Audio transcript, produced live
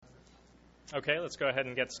Okay, let's go ahead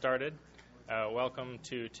and get started. Welcome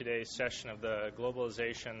to today's session of the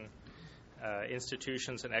Globalization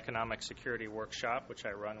Institutions and Economic Security Workshop, which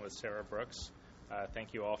I run with Sarah Brooks.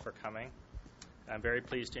 Thank you all for coming. I'm very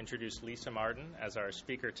pleased to introduce Lisa Martin as our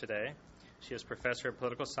speaker today. She is Professor of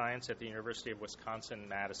Political Science at the University of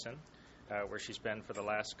Wisconsin-Madison, where she's been for the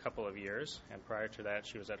last couple of years, and prior to that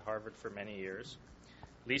she was at Harvard for many years.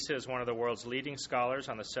 Lisa is one of the world's leading scholars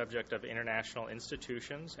on the subject of international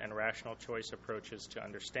institutions and rational choice approaches to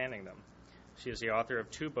understanding them. She is the author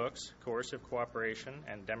of two books, Coercive Cooperation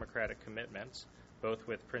and Democratic Commitments, both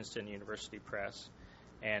with Princeton University Press,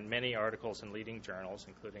 and many articles in leading journals,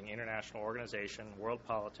 including International Organization, World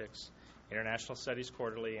Politics, International Studies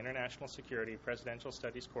Quarterly, International Security, Presidential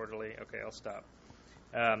Studies Quarterly. Okay, I'll stop.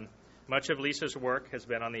 Much of Lisa's work has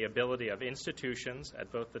been on the ability of institutions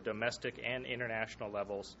at both the domestic and international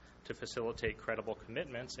levels to facilitate credible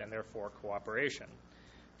commitments and therefore cooperation.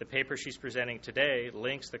 The paper she's presenting today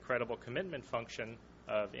links the credible commitment function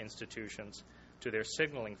of institutions to their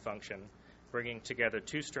signaling function, bringing together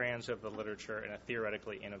two strands of the literature in a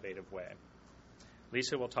theoretically innovative way.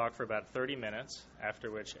 Lisa will talk for about 30 minutes,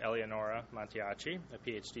 after which Eleonora Mantiacci, a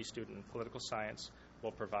PhD student in political science,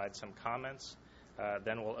 will provide some comments.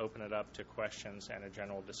 Then we'll open it up to questions and a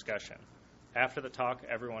general discussion. After the talk,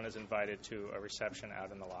 everyone is invited to a reception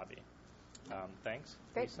out in the lobby. Thanks,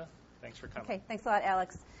 Great. Lisa. Thanks for coming. Okay, thanks a lot,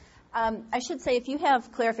 Alex. I should say, if you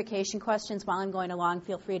have clarification questions while I'm going along,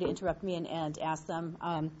 feel free to interrupt me and ask them.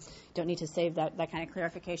 Don't need to save that kind of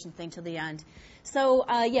clarification thing till the end. So,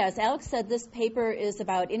 as Alex said, this paper is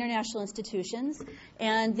about international institutions,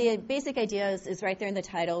 and the basic idea is right there in the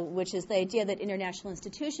title, which is the idea that international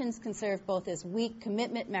institutions can serve both as weak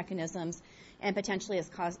commitment mechanisms and potentially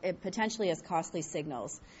as costly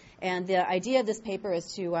signals. And the idea of this paper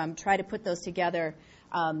is to try to put those together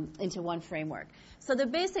into one framework. So the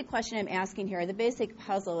basic question I'm asking here, the basic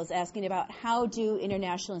puzzle, is asking about how do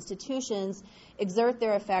international institutions exert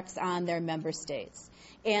their effects on their member states.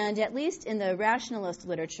 And at least in the rationalist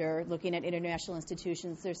literature, looking at international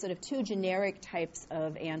institutions, there's sort of two generic types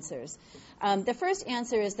of answers. The first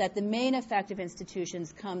answer is that the main effect of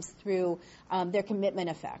institutions comes through their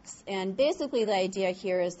commitment effects. And basically the idea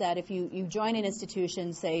here is that if you join an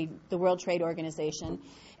institution, say the World Trade Organization,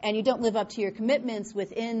 and you don't live up to your commitments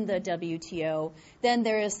within the WTO, then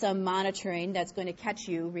there is some monitoring that's going to catch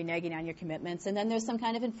you reneging on your commitments, and then there's some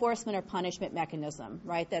kind of enforcement or punishment mechanism,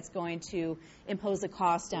 right, that's going to impose a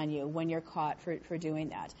cost on you when you're caught for doing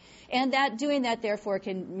that. And doing that, therefore,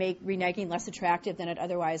 can make reneging less attractive than it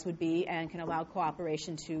otherwise would be and can allow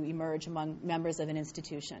cooperation to emerge among members of an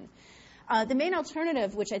institution. The main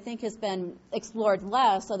alternative, which I think has been explored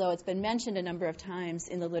less, although it's been mentioned a number of times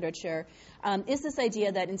in the literature, is this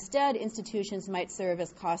idea that instead institutions might serve as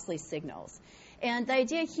costly signals. And the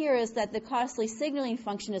idea here is that the costly signaling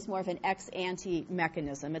function is more of an ex-ante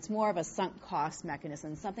mechanism. It's more of a sunk cost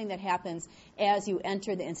mechanism, something that happens as you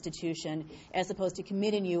enter the institution as opposed to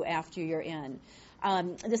committing you after you're in.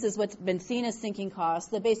 This is what's been seen as sinking costs.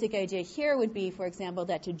 The basic idea here would be, for example,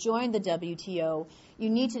 that to join the WTO, you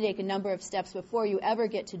need to take a number of steps before you ever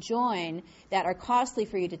get to join that are costly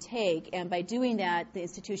for you to take, and by doing that, the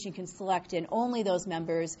institution can select in only those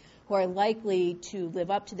members who are likely to live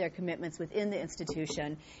up to their commitments within the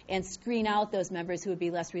institution and screen out those members who would be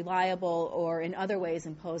less reliable or in other ways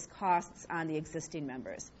impose costs on the existing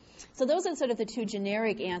members. So those are sort of the two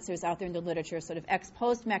generic answers out there in the literature, sort of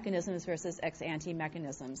ex-post mechanisms versus ex-ante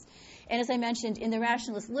mechanisms. And as I mentioned, in the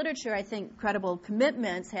rationalist literature, I think credible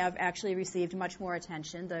commitments have actually received much more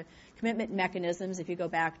attention. The commitment mechanisms, if you go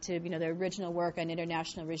back to the original work on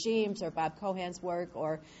international regimes or Bob Cohan's work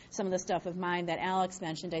or some of the stuff of mine that Alex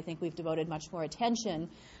mentioned, I think we've devoted much more attention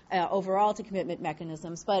overall to commitment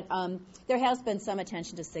mechanisms. But there has been some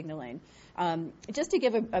attention to signaling. Just to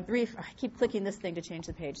give a brief, I keep clicking this thing to change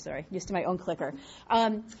the page, sorry, used to my own clicker.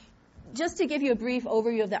 Just to give you a brief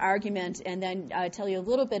overview of the argument and then tell you a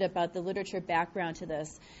little bit about the literature background to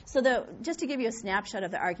this. So just to give you a snapshot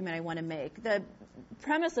of the argument I want to make, the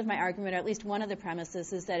premise of my argument, or at least one of the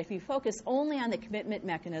premises, is that if you focus only on the commitment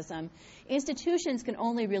mechanism, institutions can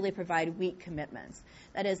only really provide weak commitments.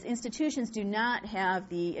 That is, institutions do not have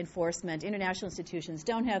the enforcement, international institutions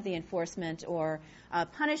don't have the enforcement or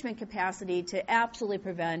punishment capacity to absolutely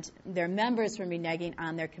prevent their members from reneging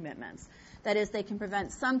on their commitments. That is, they can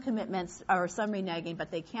prevent some commitments or some reneging, but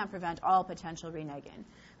they can't prevent all potential reneging.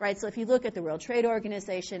 Right? So if you look at the World Trade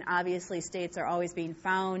Organization, obviously states are always being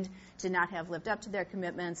found to not have lived up to their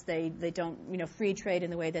commitments. They don't free trade in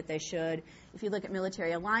the way that they should. If you look at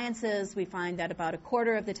military alliances, we find that about a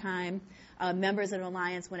quarter of the time members of an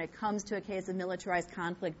alliance, when it comes to a case of militarized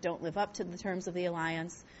conflict, don't live up to the terms of the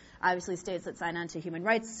alliance. Obviously, states that sign on to human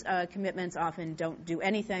rights commitments often don't do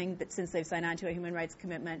anything, but since they've signed on to a human rights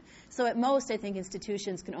commitment. So at most, I think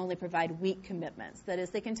institutions can only provide weak commitments. That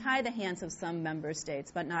is, they can tie the hands of some member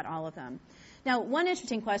states, but not all of them. Now, one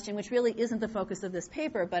interesting question, which really isn't the focus of this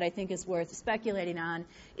paper, but I think is worth speculating on,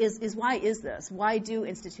 is why is this? Why do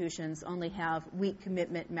institutions only have weak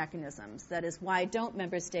commitment mechanisms? That is, why don't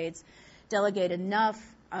member states delegate enough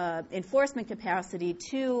enforcement capacity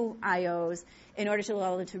to IOs in order to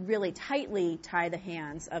allow them to really tightly tie the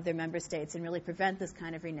hands of their member states and really prevent this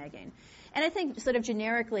kind of reneging? And I think sort of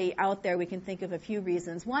generically out there we can think of a few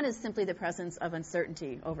reasons. One is simply the presence of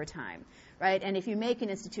uncertainty over time, right? And if you make an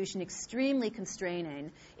institution extremely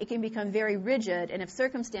constraining, it can become very rigid, and if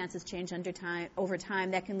circumstances change over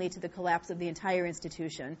time, that can lead to the collapse of the entire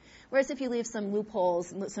institution. Whereas if you leave some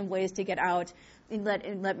loopholes, some ways to get out, and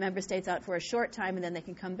let member states out for a short time and then they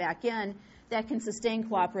can come back in, that can sustain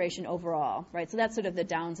cooperation overall, right? So that's sort of the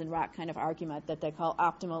Downs and Rock kind of argument that they call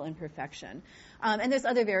optimal imperfection. And there's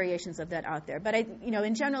other variations of that out there. But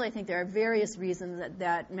in general, I think there are various reasons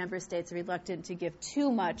that member states are reluctant to give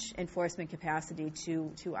too much enforcement capacity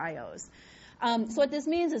to IOs. So what this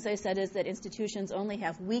means, as I said, is that institutions only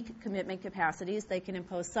have weak commitment capacities. They can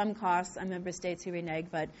impose some costs on member states who renege,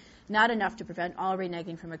 but not enough to prevent all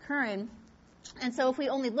reneging from occurring. And so if we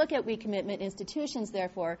only look at weak commitment institutions,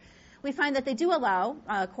 therefore, we find that they do allow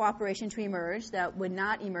cooperation to emerge that would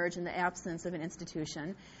not emerge in the absence of an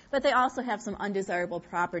institution, but they also have some undesirable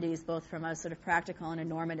properties, both from a sort of practical and a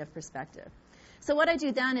normative perspective. So what I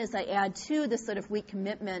do then is I add to this sort of weak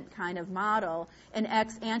commitment kind of model an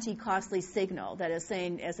ex-ante costly signal that is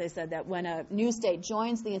saying, as I said, that when a new state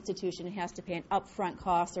joins the institution, it has to pay an upfront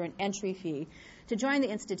cost or an entry fee to join the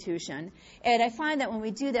institution. And I find that when we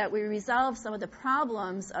do that, we resolve some of the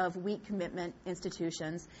problems of weak commitment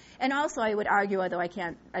institutions. And also, I would argue, although I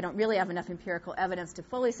don't really have enough empirical evidence to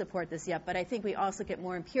fully support this yet, but I think we also get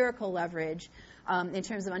more empirical leverage in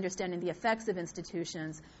terms of understanding the effects of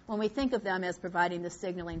institutions when we think of them as providing the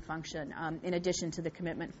signaling function in addition to the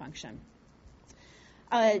commitment function.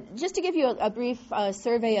 Just to give you a brief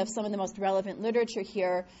survey of some of the most relevant literature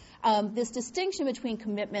here, this distinction between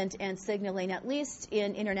commitment and signaling, at least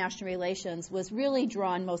in international relations, was really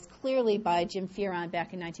drawn most clearly by Jim Fearon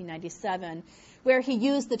back in 1997, where he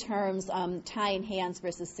used the terms tying hands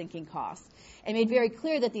versus sinking costs, and made very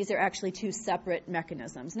clear that these are actually two separate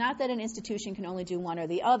mechanisms. Not that an institution can only do one or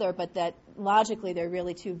the other, but that logically they're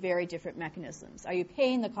really two very different mechanisms. Are you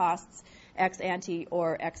paying the costs ex ante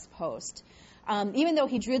or ex post? Even though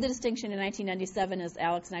he drew the distinction in 1997, as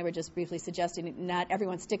Alex and I were just briefly suggesting, not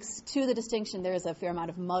everyone sticks to the distinction. There is a fair amount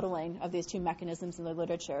of muddling of these two mechanisms in the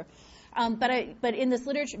literature. But in this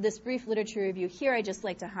literature, this brief literature review here, I just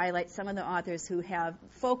like to highlight some of the authors who have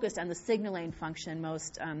focused on the signaling function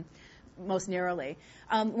most narrowly.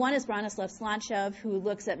 One is Bronislaw Slonchev, who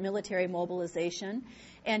looks at military mobilization.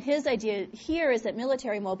 And his idea here is that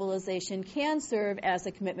military mobilization can serve as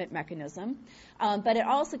a commitment mechanism, but it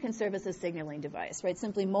also can serve as a signaling device, right?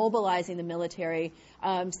 Simply mobilizing the military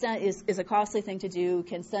is a costly thing to do,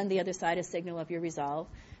 can send the other side a signal of your resolve.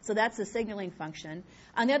 So that's the signaling function.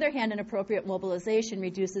 On the other hand, an appropriate mobilization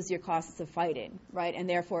reduces your costs of fighting, right? And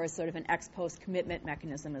therefore is sort of an ex-post commitment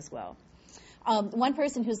mechanism as well. One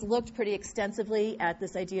person who's looked pretty extensively at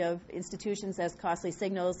this idea of institutions as costly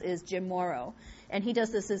signals is Jim Morrow. And he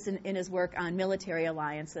does this in his work on military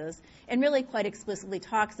alliances and really quite explicitly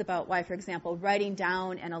talks about why, for example, writing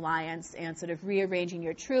down an alliance and sort of rearranging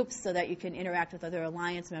your troops so that you can interact with other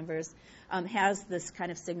alliance members has this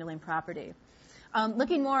kind of signaling property.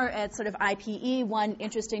 Looking more at sort of IPE, one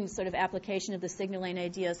interesting sort of application of the signaling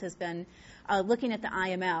ideas has been looking at the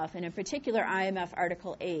IMF, and in particular IMF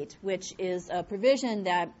Article 8, which is a provision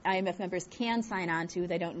that IMF members can sign on to,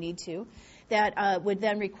 they don't need to, that would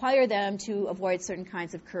then require them to avoid certain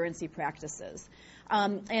kinds of currency practices.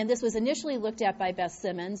 And this was initially looked at by Beth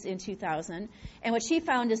Simmons in 2000. And what she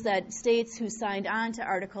found is that states who signed on to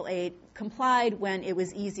Article 8 complied when it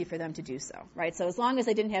was easy for them to do so, right? So as long as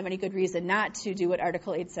they didn't have any good reason not to do what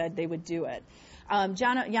Article 8 said, they would do it.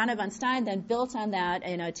 Jana von Stein then built on that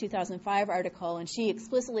in a 2005 article, and she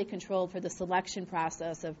explicitly controlled for the selection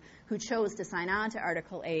process of who chose to sign on to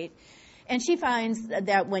Article 8. And she finds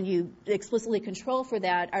that when you explicitly control for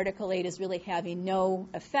that, Article 8 is really having no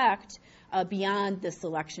effect beyond the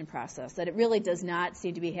selection process, that it really does not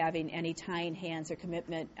seem to be having any tying hands or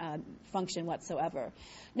commitment function whatsoever.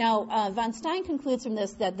 Now, von Stein concludes from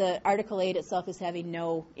this that the Article 8 itself is having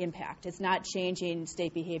no impact. It's not changing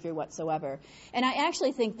state behavior whatsoever. And I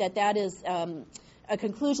actually think that that is a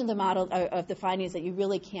conclusion of the model of the findings that you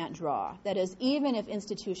really can't draw. That is, even if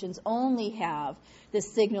institutions only have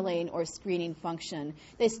this signaling or screening function,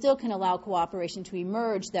 they still can allow cooperation to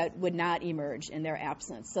emerge that would not emerge in their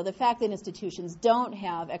absence. So the fact that institutions don't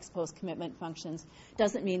have ex post commitment functions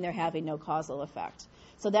doesn't mean they're having no causal effect.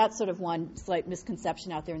 So that's sort of one slight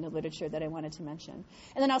misconception out there in the literature that I wanted to mention.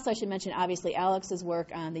 And then also I should mention, obviously, Alex's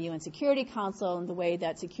work on the UN Security Council and the way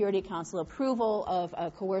that Security Council approval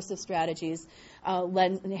of coercive strategies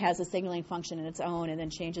has a signaling function in its own and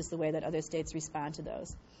then changes the way that other states respond to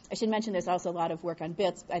those. I should mention there's also a lot of work on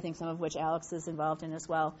BITS, I think some of which Alex is involved in as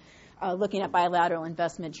well, looking at bilateral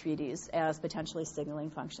investment treaties as potentially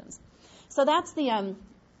signaling functions. So that's the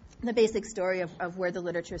basic story of where the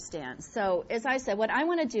literature stands. So as I said, what I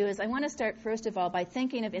want to do is I want to start, first of all, by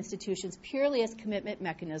thinking of institutions purely as commitment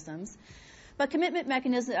mechanisms. But commitment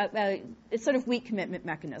mechanisms, it's sort of weak commitment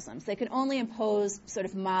mechanisms. They can only impose sort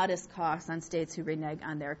of modest costs on states who renege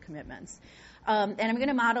on their commitments. And I'm going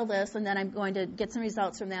to model this, and then I'm going to get some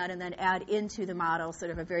results from that and then add into the model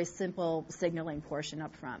sort of a very simple signaling portion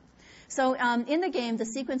up front. So in the game, the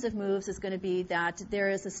sequence of moves is going to be that there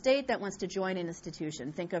is a state that wants to join an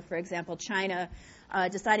institution. Think of, for example, China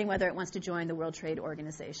deciding whether it wants to join the World Trade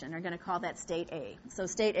Organization. They're going to call that State A. So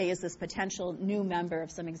State A is this potential new member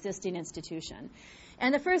of some existing institution.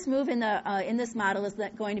 And the first move in this model is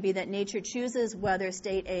going to be that nature chooses whether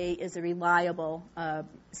State A is a reliable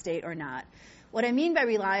state or not. What I mean by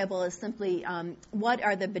reliable is simply what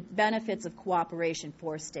are the benefits of cooperation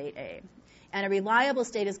for State A. And a reliable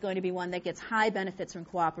state is going to be one that gets high benefits from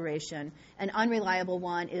cooperation. An unreliable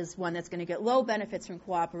one is one that's going to get low benefits from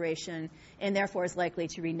cooperation and therefore is likely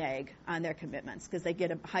to renege on their commitments because they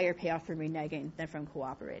get a higher payoff from reneging than from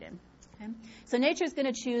cooperating. Okay? So nature is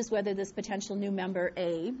going to choose whether this potential new member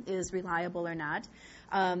A is reliable or not.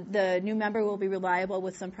 The new member will be reliable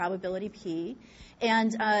with some probability P.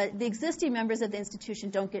 And the existing members of the institution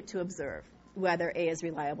don't get to observe whether A is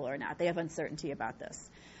reliable or not. They have uncertainty about this.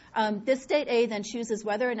 This state A then chooses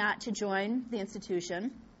whether or not to join the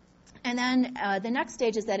institution. And then the next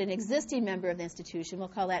stage is that an existing member of the institution, we'll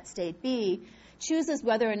call that state B, chooses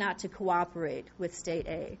whether or not to cooperate with state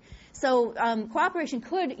A. So cooperation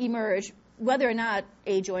could emerge whether or not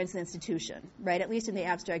A joins the institution, right? At least in the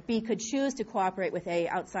abstract, B could choose to cooperate with A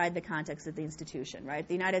outside the context of the institution, right?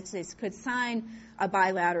 The United States could sign a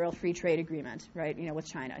bilateral free trade agreement, right, with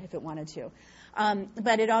China if it wanted to.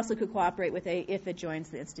 But it also could cooperate with A if it joins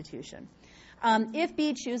the institution. If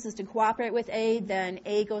B chooses to cooperate with A, then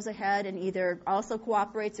A goes ahead and either also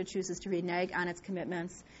cooperates or chooses to renege on its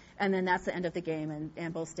commitments, and then that's the end of the game,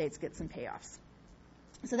 and both states get some payoffs.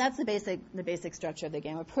 So that's the basic structure of the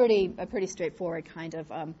game, a pretty straightforward kind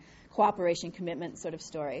of cooperation commitment sort of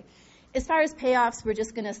story. As far as payoffs, we're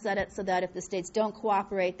just going to set it so that if the states don't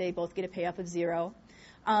cooperate, they both get a payoff of 0.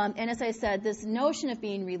 And as I said, this notion of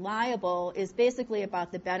being reliable is basically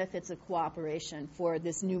about the benefits of cooperation for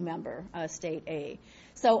this new member, State A.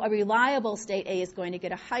 So a reliable State A is going to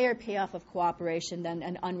get a higher payoff of cooperation than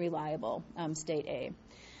an unreliable State A.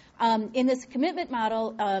 In this commitment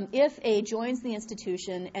model, if A joins the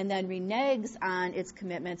institution and then reneges on its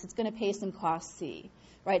commitments, it's going to pay some cost C.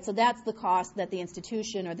 Right, so that's the cost that the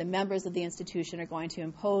institution or the members of the institution are going to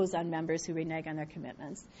impose on members who renege on their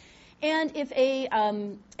commitments. And if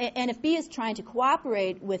if B is trying to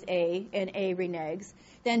cooperate with A and A reneges,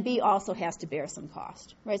 then B also has to bear some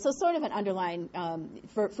cost, right? So sort of an underlying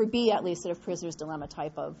for B at least, sort of prisoner's dilemma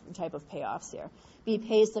type of payoffs here. B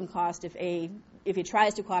pays some cost if he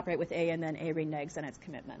tries to cooperate with A and then A reneges on its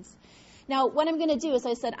commitments. Now, what I'm going to do is,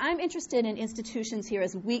 I said, I'm interested in institutions here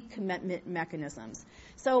as weak commitment mechanisms.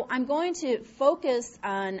 So I'm going to focus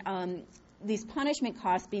on these punishment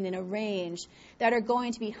costs being in a range that are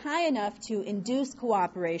going to be high enough to induce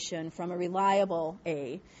cooperation from a reliable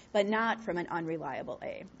A, but not from an unreliable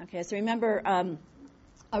A. Okay, so remember,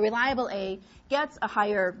 a reliable A gets a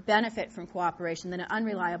higher benefit from cooperation than an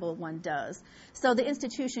unreliable one does. So the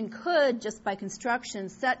institution could, just by construction,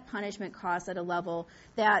 set punishment costs at a level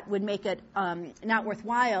that would make it not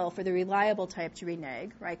worthwhile for the reliable type to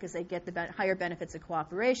renege, right, because they get the higher benefits of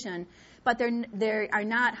cooperation, but they are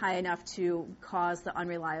not high enough to cause the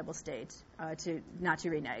unreliable state not to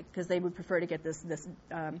renege, because they would prefer to get this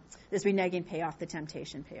reneging payoff, the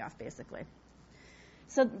temptation payoff, basically.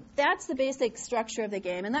 So that's the basic structure of the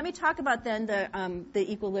game. And let me talk about then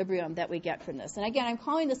the equilibrium that we get from this. And again, I'm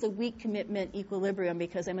calling this a weak commitment equilibrium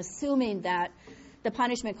because I'm assuming that the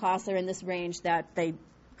punishment costs are in this range that they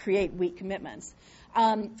create weak commitments.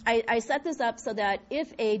 I set this up so that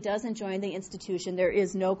if A doesn't join the institution, there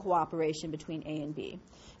is no cooperation between A and B.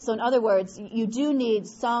 So in other words, you do need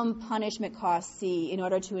some punishment cost C in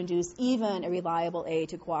order to induce even a reliable A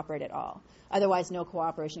to cooperate at all. Otherwise, no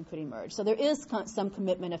cooperation could emerge. So there is some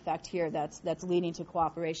commitment effect here that's leading to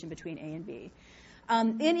cooperation between A and B.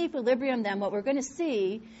 In equilibrium, then, what we're going to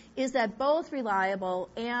see is that both reliable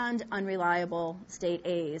and unreliable state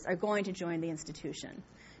A's are going to join the institution.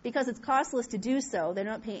 Because it's costless to do so, they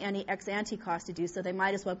don't pay any ex-ante cost to do so, they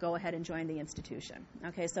might as well go ahead and join the institution.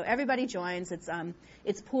 Okay, so everybody joins.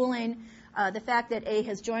 It's pooling. The fact that A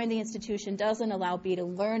has joined the institution doesn't allow B to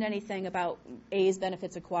learn anything about A's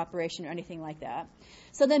benefits of cooperation or anything like that.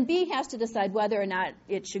 So then B has to decide whether or not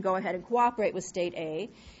it should go ahead and cooperate with state A.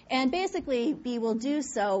 And basically, B will do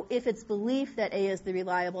so if its belief that A is the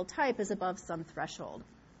reliable type is above some threshold.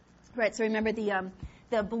 Right, so remember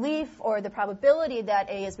the belief or the probability that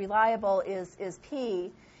A is reliable is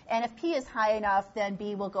P, and if P is high enough, then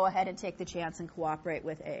B will go ahead and take the chance and cooperate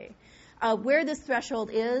with A. Where this threshold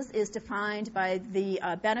is defined by the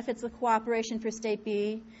benefits of cooperation for state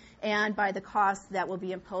B and by the costs that will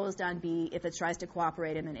be imposed on B if it tries to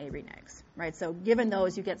cooperate and then A reneges. Right? So given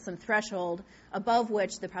those, you get some threshold above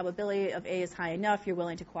which the probability of A is high enough, you're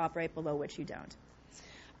willing to cooperate, below which you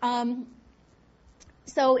don't.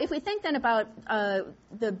 So if we think then about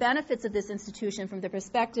the benefits of this institution from the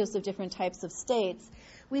perspectives of different types of states,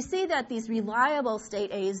 we see that these reliable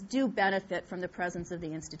state A's do benefit from the presence of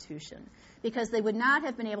the institution because they would not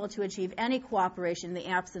have been able to achieve any cooperation in the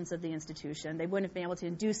absence of the institution. They wouldn't have been able to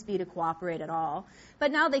induce B to cooperate at all.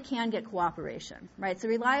 But now they can get cooperation, right? So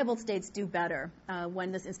reliable states do better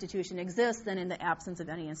when this institution exists than in the absence of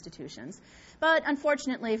any institutions. But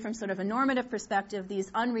unfortunately, from sort of a normative perspective, these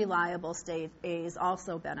unreliable state A's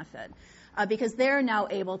also benefit. Because they're now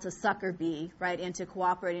able to sucker B, right, into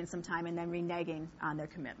cooperating sometime and then reneging on their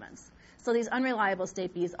commitments. So these unreliable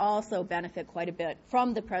state B's also benefit quite a bit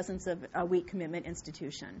from the presence of a weak commitment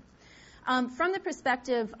institution. From the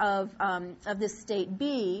perspective of this state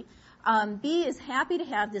B, B is happy to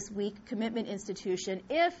have this weak commitment institution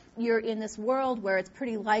if you're in this world where it's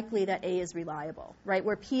pretty likely that A is reliable, right,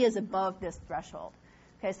 where P is above this threshold.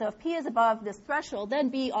 Okay, so if P is above this threshold, then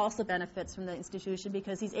B also benefits from the institution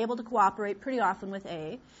because he's able to cooperate pretty often with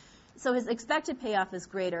A. So his expected payoff is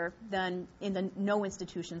greater than in the no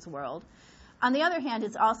institutions world. On the other hand,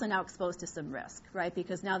 it's also now exposed to some risk, right?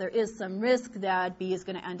 Because now there is some risk that B is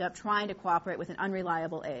going to end up trying to cooperate with an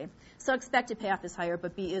unreliable A. So expected payoff is higher,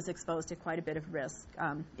 but B is exposed to quite a bit of risk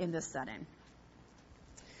in this setting.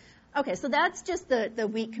 Okay, so that's just the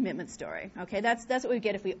weak commitment story. Okay, that's what we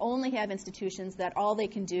get if we only have institutions that all they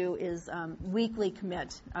can do is weakly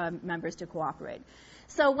commit members to cooperate.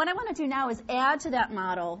 So what I want to do now is add to that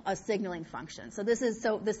model a signaling function. So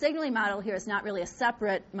the signaling model here is not really a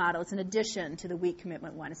separate model; it's an addition to the weak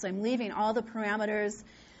commitment one. So I'm leaving all the parameters,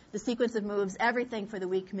 the sequence of moves, everything for the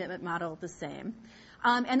weak commitment model the same.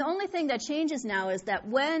 And the only thing that changes now is that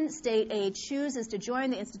when state A chooses to join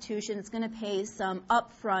the institution, it's going to pay some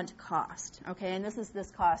upfront cost. Okay, and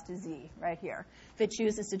this cost is Z right here. If it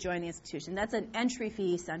chooses to join the institution, that's an entry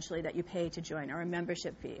fee essentially that you pay to join, or a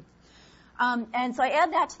membership fee. And so I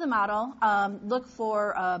add that to the model, look for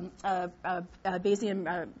a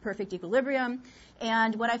Bayesian perfect equilibrium.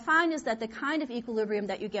 And what I find is that the kind of equilibrium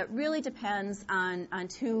that you get really depends on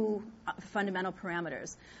two fundamental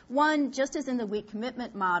parameters. One, just as in the weak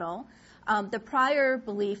commitment model, the prior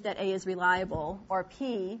belief that A is reliable, or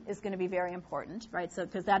P, is going to be very important, right? So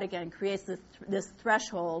because that, again, creates this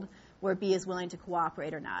threshold where B is willing to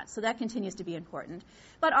cooperate or not. So that continues to be important.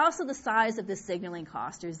 But also the size of the signaling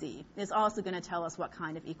cost, or Z, is also going to tell us what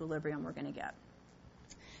kind of equilibrium we're going to get.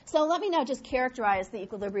 So let me now just characterize the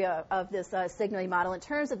equilibria of this signaling model in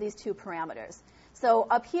terms of these two parameters. So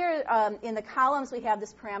up here in the columns we have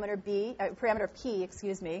this parameter P,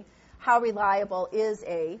 how reliable is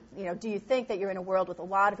A? You know, do you think that you're in a world with a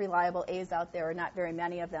lot of reliable A's out there or not very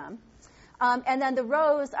many of them? And then the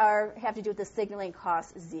rows have to do with the signaling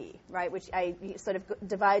cost Z, right, which I sort of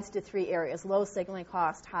divides to three areas: low signaling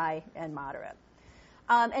cost, high, and moderate.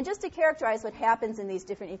 And just to characterize what happens in these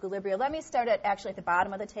different equilibria, let me start at the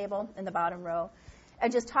bottom of the table, in the bottom row,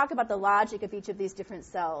 and just talk about the logic of each of these different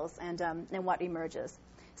cells and what emerges.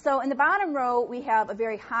 So in the bottom row, we have a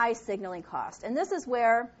very high signaling cost. And this is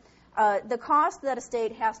where the cost that a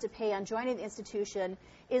state has to pay on joining the institution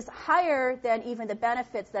is higher than even the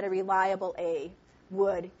benefits that a reliable A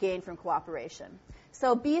would gain from cooperation.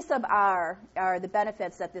 So B sub R are the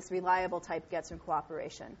benefits that this reliable type gets from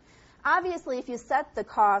cooperation. Obviously, if you set the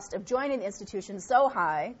cost of joining the institution so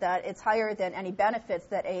high that it's higher than any benefits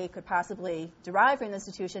that A could possibly derive from the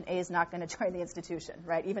institution, A is not going to join the institution,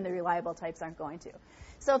 right? Even the reliable types aren't going to.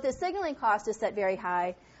 So if the signaling cost is set very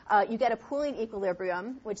high, you get a pooling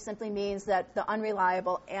equilibrium, which simply means that the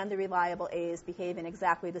unreliable and the reliable A's behave in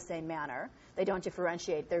exactly the same manner. They don't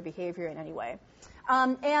differentiate their behavior in any way.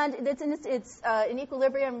 And it's an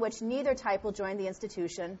equilibrium which neither type will join the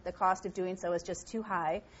institution. The cost of doing so is just too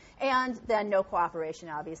high. And then no cooperation,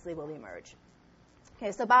 obviously, will emerge.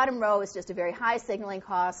 Okay, so bottom row is just a very high signaling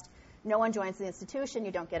cost. No one joins the institution.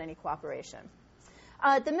 You don't get any cooperation.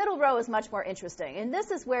 The middle row is much more interesting. And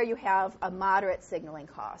this is where you have a moderate signaling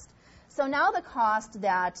cost. So now the cost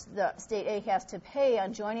that the state A has to pay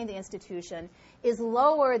on joining the institution is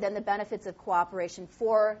lower than the benefits of cooperation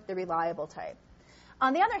for the reliable type.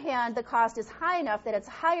 On the other hand, the cost is high enough that it's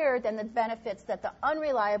higher than the benefits that the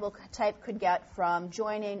unreliable type could get from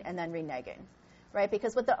joining and then reneging, right?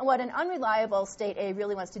 Because what an unreliable state A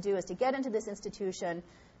really wants to do is to get into this institution,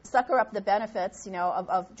 sucker up the benefits,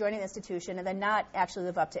 of joining the institution, and then not actually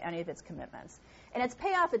live up to any of its commitments. And its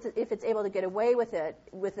payoff, if it's able to get away with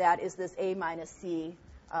that, is this A minus C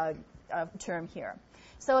term here.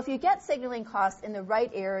 So if you get signaling costs in the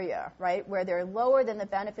right area, right, where they're lower than the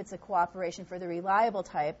benefits of cooperation for the reliable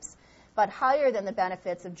types, but higher than the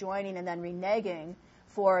benefits of joining and then reneging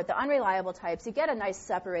for the unreliable types, you get a nice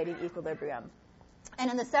separating equilibrium.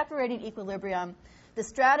 And in the separating equilibrium, the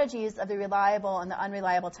strategies of the reliable and the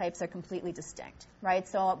unreliable types are completely distinct, right?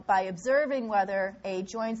 So by observing whether A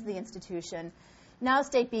joins the institution, now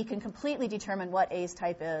state B can completely determine what A's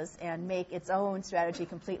type is and make its own strategy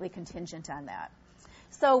completely contingent on that.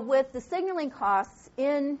 So with the signaling costs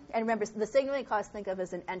and remember, the signaling costs think of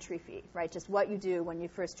as an entry fee, right? Just what you do when you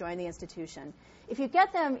first join the institution. If you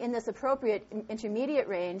get them in this appropriate intermediate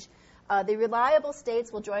range, the reliable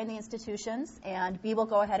states will join the institutions, and B will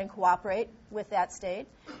go ahead and cooperate with that state.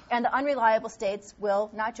 And the unreliable states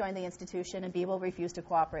will not join the institution, and B will refuse to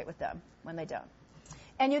cooperate with them when they don't.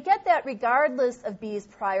 And you get that regardless of B's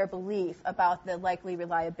prior belief about the likely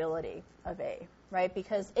reliability of A, right?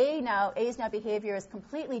 Because A's now behavior is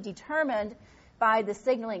completely determined by the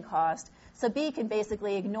signaling cost. So B can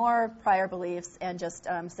basically ignore prior beliefs and just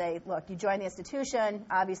say, look, you join the institution.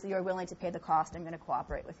 Obviously, you're willing to pay the cost. I'm going to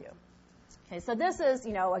cooperate with you. Okay, so this is,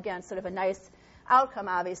 again, sort of a nice outcome,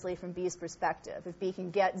 obviously, from B's perspective, if B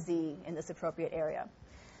can get Z in this appropriate area.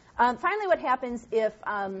 Finally, what happens if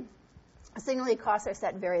signaling costs are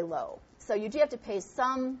set very low? So you do have to pay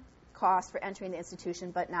some cost for entering the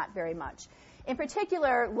institution, but not very much. In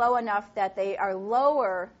particular, low enough that they are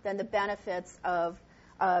lower than the benefits of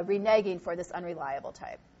reneging for this unreliable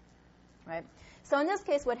type, right? So in this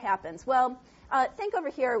case, what happens? Well, think over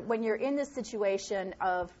here when you're in this situation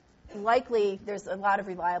of likely there's a lot of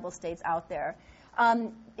reliable states out there.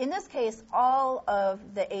 In this case, all of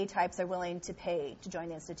the A types are willing to pay to join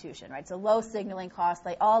the institution, right? So low signaling costs,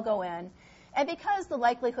 they all go in. And because the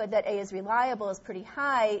likelihood that A is reliable is pretty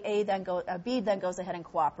high, B then goes ahead and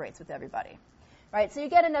cooperates with everybody, right? So you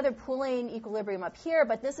get another pooling equilibrium up here,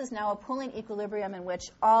 but this is now a pooling equilibrium in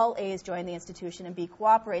which all A's join the institution and B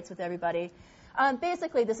cooperates with everybody.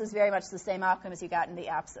 Basically, this is very much the same outcome as you got in the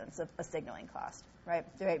absence of a signaling cost, right?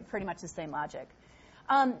 They're pretty much the same logic.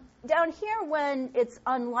 Down here, when it's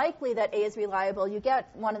unlikely that A is reliable, you get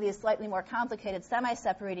one of these slightly more complicated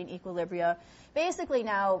semi-separating equilibria. Basically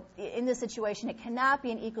now, in this situation, it cannot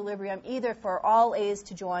be an equilibrium either for all A's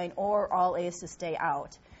to join or all A's to stay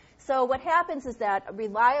out. So what happens is that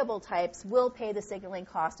reliable types will pay the signaling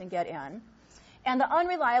cost and get in. And the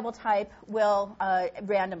unreliable type will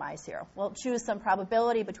randomize here. We'll choose some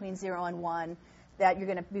probability between 0 and 1 that you're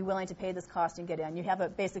going to be willing to pay this cost and get in. You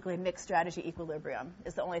have basically a mixed strategy equilibrium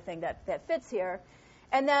is the only thing that fits here.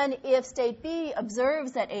 And then if state B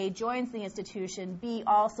observes that A joins the institution, B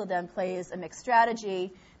also then plays a mixed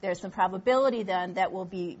strategy. There's some probability then that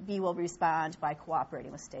B will respond by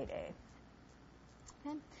cooperating with state A.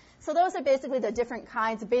 Okay? So those are basically the different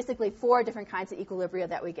kinds, basically 4 different kinds of equilibria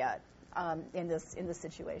that we get in this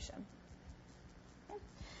situation. Okay.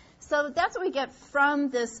 So that's what we get from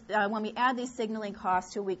this when we add these signaling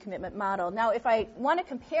costs to a weak commitment model. Now, if I want to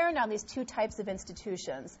compare now these 2 types of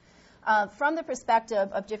institutions from the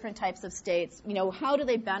perspective of different types of states, how do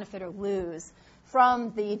they benefit or lose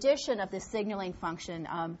from the addition of this signaling function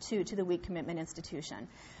to the weak commitment institution?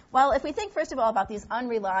 Well, if we think, first of all, about these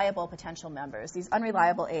unreliable potential members, these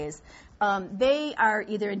unreliable A's, they are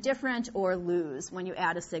either indifferent or lose when you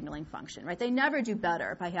add a signaling function, right? They never do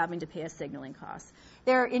better by having to pay a signaling cost.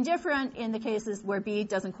 They're indifferent in the cases where B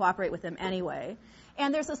doesn't cooperate with them anyway.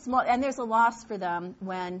 And there's a loss for them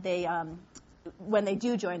when they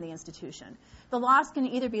do join the institution. The loss can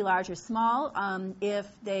either be large or small. If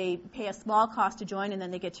they pay a small cost to join and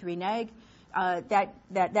then they get to renege,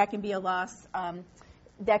 that can be a loss.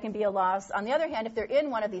 That can be a loss. On the other hand, if they're in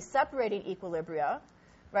one of these separating equilibria,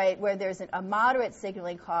 right, where there's a moderate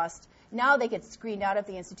signaling cost, now they get screened out of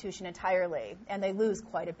the institution entirely, and they lose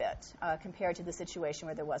quite a bit compared to the situation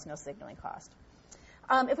where there was no signaling cost.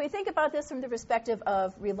 If we think about this from the perspective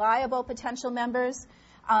of reliable potential members,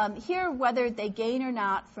 here whether they gain or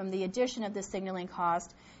not from the addition of the signaling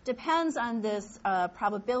cost depends on this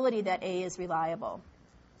probability that A is reliable.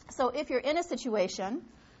 So if you're in a situation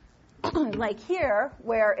like here,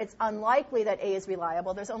 where it's unlikely that A is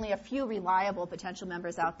reliable, there's only a few reliable potential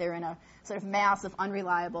members out there in a sort of mass of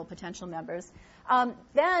unreliable potential members,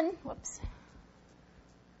 then, whoops,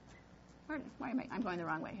 I'm going the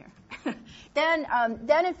wrong way here. Then,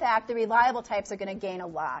 in fact, the reliable types are going to gain a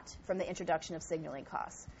lot from the introduction of signaling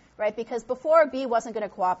costs, right? Because before, B wasn't going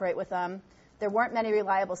to cooperate with them. There weren't many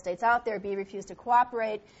reliable states out there. B refused to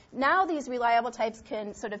cooperate. Now these reliable types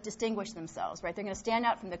can sort of distinguish themselves, right? They're going to stand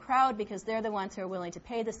out from the crowd because they're the ones who are willing to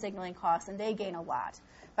pay the signaling costs, and they gain a lot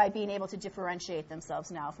by being able to differentiate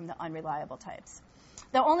themselves now from the unreliable types.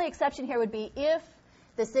 The only exception here would be if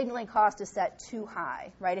the signaling cost is set too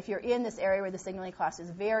high, right? If you're in this area where the signaling cost is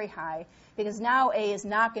very high, because now A is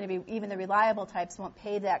not going to be, even the reliable types won't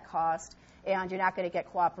pay that cost, and you're not going to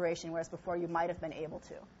get cooperation, whereas before you might have been able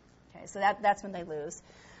to. Okay, so that's when they lose.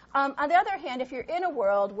 On the other hand, if you're in a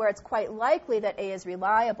world where it's quite likely that A is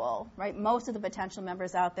reliable, right, most of the potential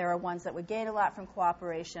members out there are ones that would gain a lot from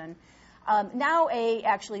cooperation. Now A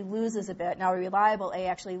actually loses a bit. Now a reliable A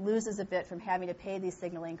actually loses a bit from having to pay these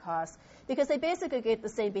signaling costs because they basically get the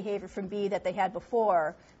same behavior from B that they had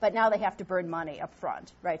before, but now they have to burn money up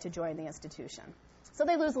front, right, to join the institution. So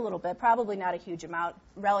they lose a little bit, probably not a huge amount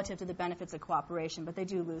relative to the benefits of cooperation, but they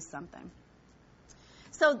do lose something.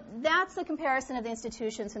 So that's the comparison of the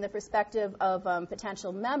institutions from the perspective of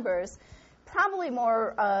potential members. Probably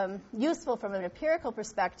more useful from an empirical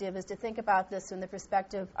perspective is to think about this from the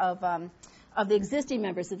perspective of the existing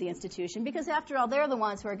members of the institution, because after all, they're the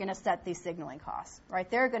ones who are going to set these signaling costs, right?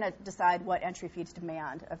 They're going to decide what entry fee to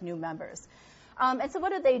demand of new members. And so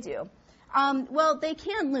what do? Well, they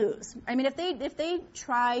can lose. I mean, if they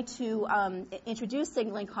try to introduce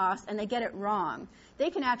signaling costs and they get it wrong, they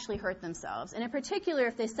can actually hurt themselves. And in particular,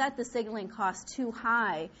 if they set the signaling cost too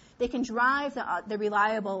high, they can drive the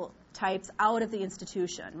reliable types out of the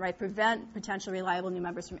institution, right? Prevent potential reliable new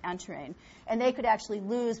members from entering. And they could actually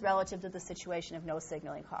lose relative to the situation of no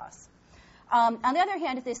signaling costs. On the other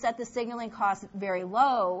hand, if they set the signaling costs very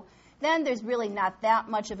low, then there's really not that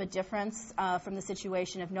much of a difference from the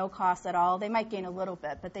situation of no costs at all. They might gain a little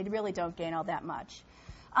bit, but they really don't gain all that much.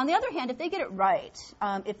 On the other hand, if they get it right,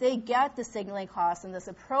 if they get the signaling costs in this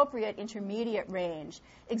appropriate intermediate range,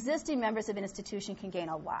 existing members of an institution can gain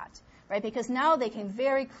a lot, right? Because now they can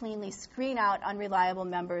very cleanly screen out unreliable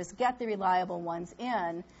members, get the reliable ones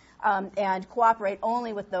in, and cooperate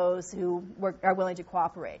only with those who are willing to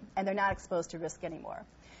cooperate, and they're not exposed to risk anymore.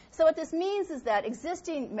 So what this means is that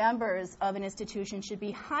existing members of an institution should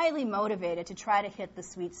be highly motivated to try to hit the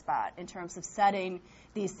sweet spot in terms of setting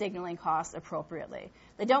these signaling costs appropriately.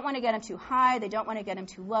 They don't want to get them too high. They don't want to get them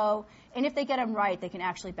too low. And if they get them right, they can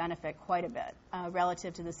actually benefit quite a bit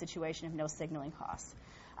relative to the situation of no signaling costs.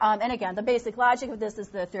 And again, the basic logic of this, as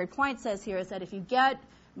the third point says here, is that if you get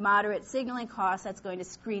moderate signaling costs, that's going to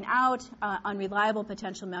screen out unreliable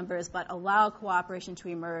potential members but allow cooperation to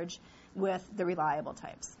emerge with the reliable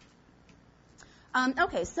types.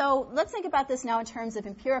 Okay, so let's think about this now in terms of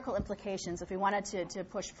empirical implications if we wanted to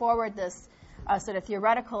push forward this sort of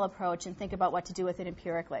theoretical approach and think about what to do with it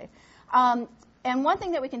empirically. And one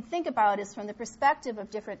thing that we can think about is from the perspective of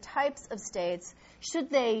different types of states, should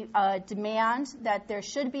they demand that there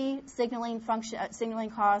should be signaling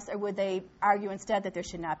costs, or would they argue instead that there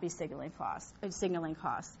should not be signaling costs?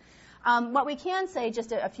 What we can say,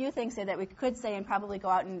 just a few things that we could say and probably go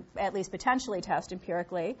out and at least potentially test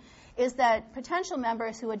empirically, is that potential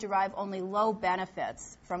members who would derive only low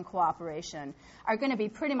benefits from cooperation are going to be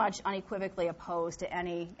pretty much unequivocally opposed to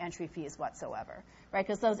any entry fees whatsoever, right?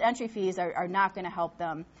 Because those entry fees are not going to help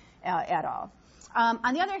them at all.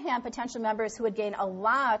 On the other hand, potential members who would gain a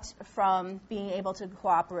lot from being able to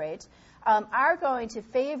cooperate are going to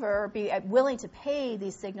be willing to pay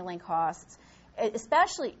these signaling costs,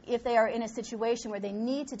 especially if they are in a situation where they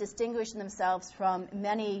need to distinguish themselves from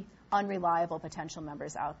many unreliable potential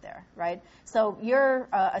members out there, right? So you're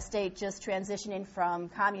a state just transitioning from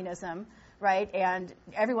communism, right? And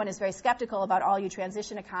everyone is very skeptical about all you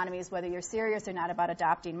transition economies, whether you're serious or not about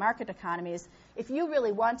adopting market economies. If you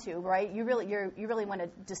really want to, right, you really want to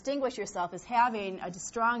distinguish yourself as having a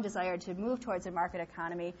strong desire to move towards a market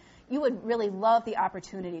economy, you would really love the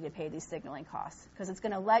opportunity to pay these signaling costs because it's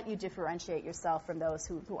going to let you differentiate yourself from those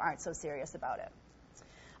who aren't so serious about it.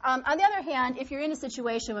 On the other hand, if you're in a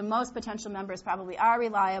situation when most potential members probably are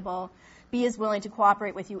reliable, B is willing to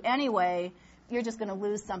cooperate with you anyway, you're just going to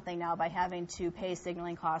lose something now by having to pay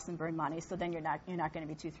signaling costs and burn money, so then you're not going to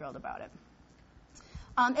be too thrilled about it.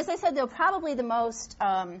 As I said, though, probably the most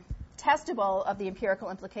testable of the empirical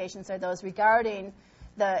implications are those regarding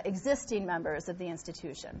the existing members of the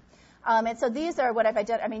institution. And so these are what I've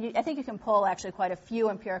identified. I think you can pull actually quite a few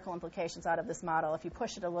empirical implications out of this model if you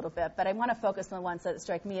push it a little bit, but I want to focus on the ones that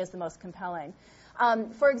strike me as the most compelling.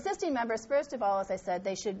 For existing members, first of all, as I said,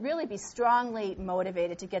 they should really be strongly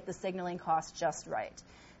motivated to get the signaling cost just right.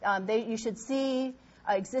 You should see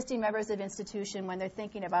existing members of institution when they're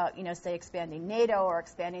thinking about, say, expanding NATO or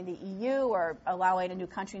expanding the EU or allowing a new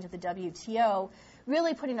country into the WTO,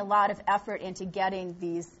 really putting a lot of effort into getting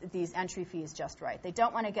these entry fees just right. They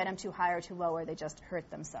don't want to get them too high or too low, or they just hurt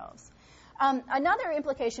themselves. Another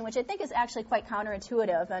implication, which I think is actually quite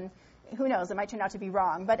counterintuitive, and who knows, it might turn out to be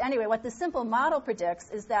wrong. But anyway, what the simple model predicts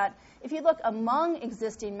is that if you look among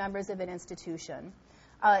existing members of an institution,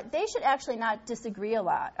 they should actually not disagree a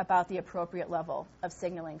lot about the appropriate level of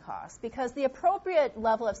signaling costs, because the appropriate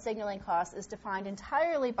level of signaling costs is defined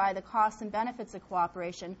entirely by the costs and benefits of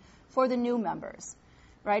cooperation for the new members.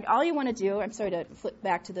 Right? All you want to do, I'm sorry to flip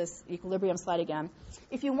back to this equilibrium slide again.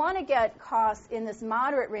 If you want to get costs in this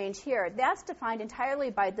moderate range here, that's defined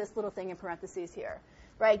entirely by this little thing in parentheses here.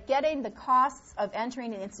 Right? Getting the costs of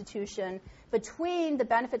entering an institution between the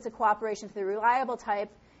benefits of cooperation for the reliable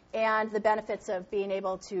type and the benefits of being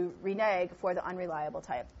able to renege for the unreliable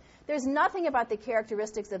type. There's nothing about the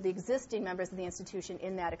characteristics of the existing members of the institution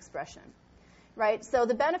in that expression. Right? So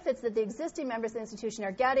the benefits that the existing members of the institution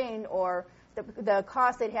are getting, or the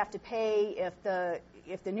cost they'd have to pay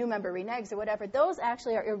if the new member reneges or whatever, those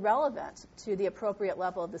actually are irrelevant to the appropriate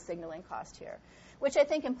level of the signaling cost here, which I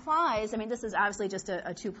think implies, this is obviously just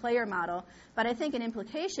a two-player model, but I think an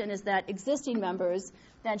implication is that existing members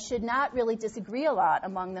then should not really disagree a lot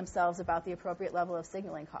among themselves about the appropriate level of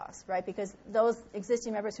signaling costs, right? Because those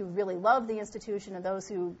existing members who really love the institution and those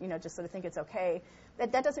who, just sort of think it's okay,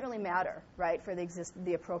 that doesn't really matter, right, for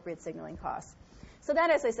the appropriate signaling costs. So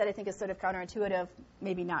that, as I said, I think is sort of counterintuitive,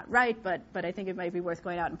 maybe not right, but I think it might be worth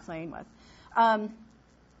going out and playing with.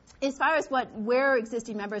 As far as where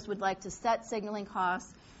existing members would like to set signaling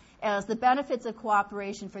costs, as the benefits of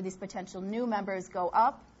cooperation for these potential new members go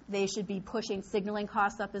up, they should be pushing signaling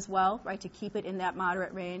costs up as well, right, to keep it in that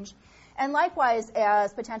moderate range. And likewise,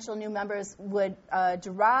 as potential new members would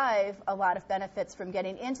derive a lot of benefits from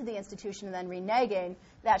getting into the institution and then reneging,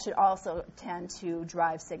 that should also tend to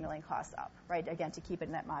drive signaling costs up, right, again, to keep it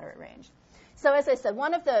in that moderate range. So as I said,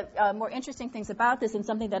 one of the more interesting things about this, and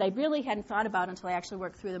something that I really hadn't thought about until I actually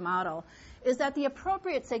worked through the model, is that the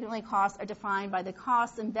appropriate signaling costs are defined by the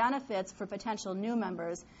costs and benefits for potential new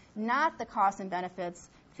members, not the costs and benefits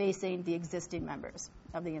facing the existing members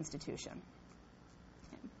of the institution.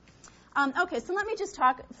 Okay, so let me just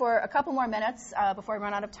talk for a couple more minutes before I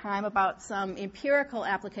run out of time about some empirical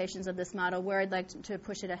applications of this model where I'd like to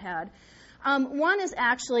push it ahead. One is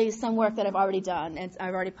actually some work that I've already done, and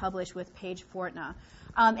I've already published with Paige Fortna,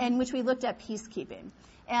 in which we looked at peacekeeping.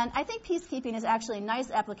 And I think peacekeeping is actually a nice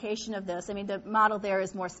application of this. The model there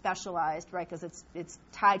is more specialized, right, because it's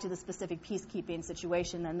tied to the specific peacekeeping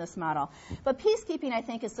situation than this model. But peacekeeping, I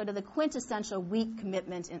think, is sort of the quintessential weak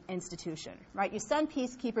commitment institution, right? You send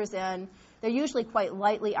peacekeepers in. They're usually quite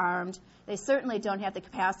lightly armed. They certainly don't have the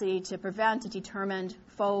capacity to prevent a determined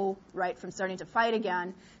foe, right, from starting to fight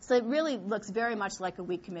again. So it really looks very much like a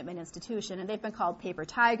weak commitment institution. And they've been called paper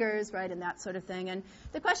tigers, right, and that sort of thing. And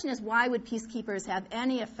the question is, why would peacekeepers have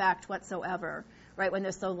any effect whatsoever, right, when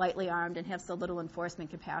they're so lightly armed and have so little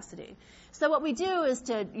enforcement capacity? So what we do is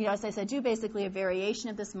to, as I said, do basically a variation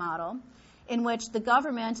of this model in which the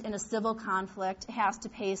government in a civil conflict has to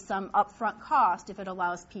pay some upfront cost if it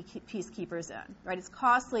allows peacekeepers in, right? It's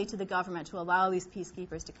costly to the government to allow these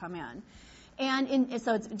peacekeepers to come in. And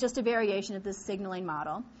so it's just a variation of this signaling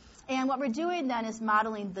model. And what we're doing then is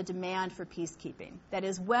modeling the demand for peacekeeping. That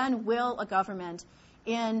is, when will a government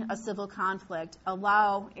in a civil conflict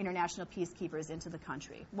allow international peacekeepers into the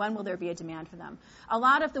country? When will there be a demand for them? A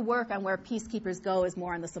lot of the work on where peacekeepers go is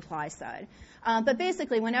more on the supply side. But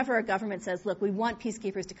basically, whenever a government says, look, we want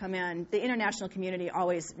peacekeepers to come in, the international community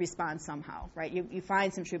always responds somehow, right? You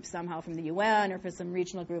find some troops somehow from the UN or from some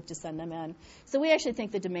regional group to send them in. So we actually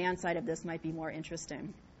think the demand side of this might be more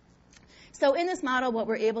interesting. So in this model, what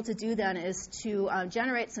we're able to do then is to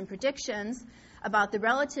generate some predictions about the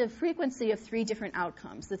relative frequency of three different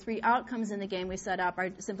outcomes. The three outcomes in the game we set up are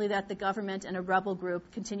simply that the government and a rebel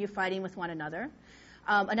group continue fighting with one another.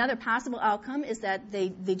 Another possible outcome is that they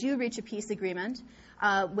do reach a peace agreement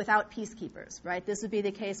without peacekeepers, right? This would be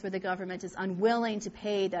the case where the government is unwilling to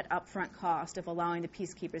pay that upfront cost of allowing the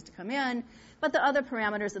peacekeepers to come in, but the other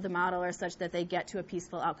parameters of the model are such that they get to a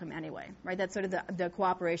peaceful outcome anyway, right? That's sort of the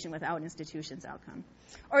cooperation without institutions outcome.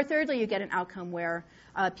 Or thirdly, you get an outcome where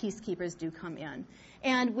peacekeepers do come in.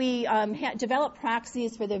 And we develop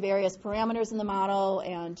proxies for the various parameters in the model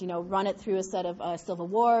and, run it through a set of civil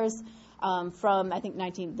wars. From, I think,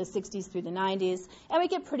 the 60s through the 90s, and we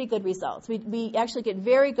get pretty good results. We actually get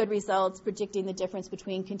very good results predicting the difference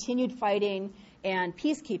between continued fighting and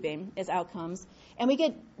peacekeeping as outcomes, and we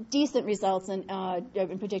get decent results in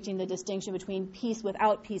predicting the distinction between peace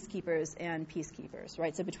without peacekeepers and peacekeepers,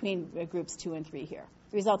 right? So between groups 2 and 3 here.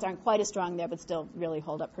 The results aren't quite as strong there, but still really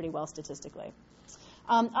hold up pretty well statistically.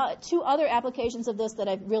 Two other applications of this that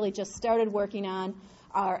I've really just started working on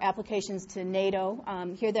are applications to NATO.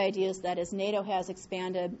 Here the idea is that as NATO has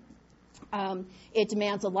expanded, it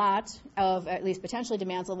demands a lot of, at least potentially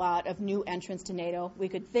demands a lot of new entrants to NATO. We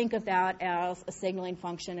could think of that as a signaling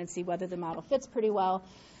function and see whether the model fits pretty well.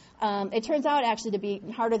 It turns out actually to be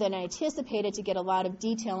harder than I anticipated to get a lot of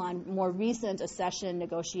detail on more recent accession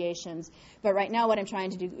negotiations. But right now what I'm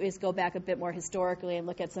trying to do is go back a bit more historically and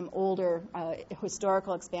look at some older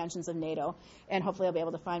historical expansions of NATO, and hopefully I'll be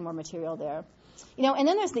able to find more material there. And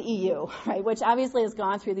then there's the EU, right, which obviously has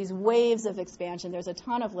gone through these waves of expansion. There's a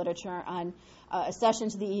ton of literature on accession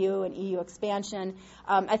to the EU and EU expansion.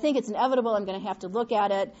 I think it's inevitable. I'm going to have to look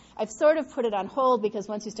at it. I've sort of put it on hold because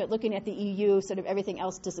once you start looking at the EU, sort of everything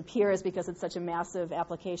else disappears because it's such a massive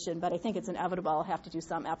application. But I think it's inevitable. I'll have to do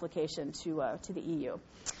some application to the EU.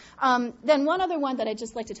 Then one other one that I'd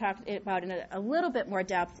just like to talk about in a little bit more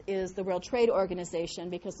depth is the World Trade Organization,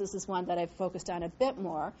 because this is one that I've focused on a bit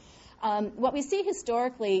more. What we see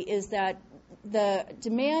historically is that the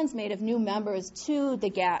demands made of new members to the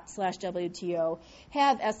GATT/WTO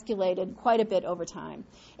have escalated quite a bit over time.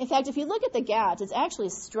 In fact, if you look at the GATT, it's actually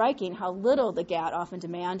striking how little the GATT often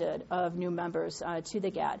demanded of new members to the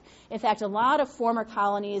GATT. In fact, a lot of former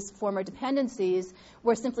colonies, former dependencies,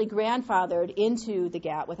 were simply grandfathered into the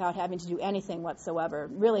GATT without having to do anything whatsoever,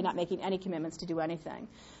 really not making any commitments to do anything.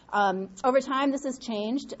 Over time, this has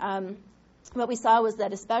changed. What we saw was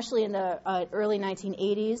that especially in the early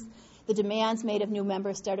 1980s, the demands made of new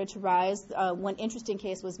members started to rise. One interesting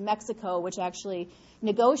case was Mexico, which actually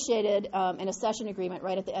negotiated an accession agreement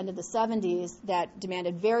right at the end of the 70s that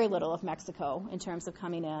demanded very little of Mexico in terms of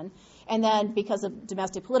coming in. And then because of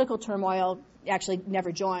domestic political turmoil, actually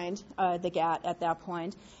never joined the GATT at that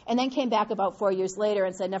point. And then came back about 4 years later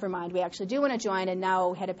and said, never mind, we actually do want to join, and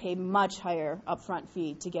now had to pay much higher upfront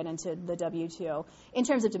fee to get into the WTO in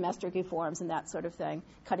terms of domestic reforms and that sort of thing,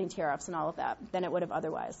 cutting tariffs and all of that, than it would have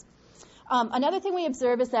otherwise. Another thing we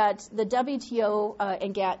observe is that the WTO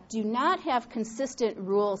and GATT do not have consistent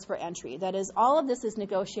rules for entry. That is, all of this is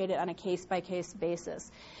negotiated on a case-by-case basis.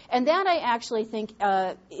 And that, I actually think,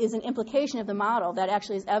 is an implication of the model. That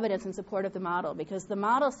actually is evidence in support of the model, because the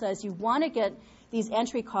model says you want to get these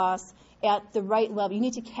entry costs at the right level. You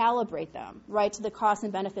need to calibrate them, right, to the costs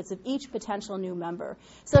and benefits of each potential new member.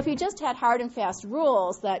 So if you just had hard and fast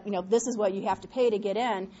rules that, this is what you have to pay to get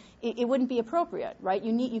in, it wouldn't be appropriate, right?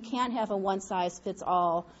 You can't have a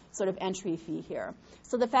one-size-fits-all sort of entry fee here.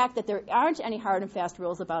 So the fact that there aren't any hard and fast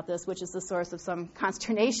rules about this, which is the source of some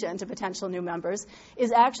consternation to potential new members,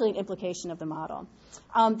 is actually an implication of the model.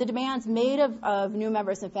 The demands made of new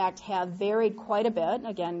members, in fact, have varied quite a bit,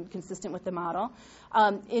 again, consistent with the model.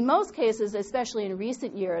 In most cases, especially in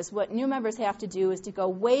recent years, what new members have to do is to go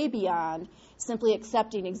way beyond simply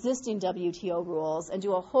accepting existing WTO rules and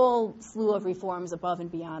do a whole slew of reforms above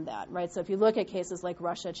and beyond that, right? So if you look at cases like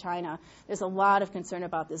Russia, China, there's a lot of concern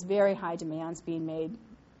about this, very high demands being made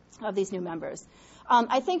of these new members.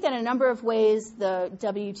 I think that in a number of ways the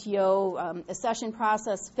WTO accession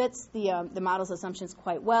process fits the model's assumptions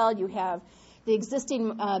quite well. You have the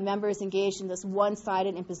existing members engaged in this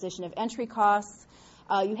one-sided imposition of entry costs.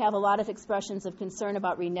 You have a lot of expressions of concern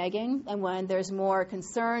about reneging, and when there's more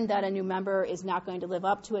concern that a new member is not going to live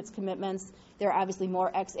up to its commitments, there are obviously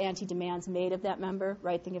more ex-ante demands made of that member,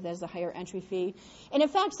 right? Think of that as a higher entry fee. And in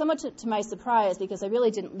fact, somewhat to my surprise, because I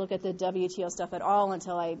really didn't look at the WTO stuff at all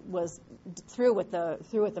until I was through with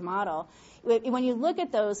the model. When you look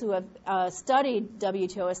at those who have studied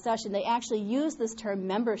WTO accession, they actually use this term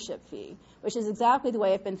membership fee, which is exactly the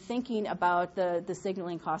way I've been thinking about the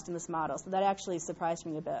signaling cost in this model. So that actually surprised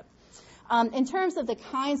me a bit. In terms of the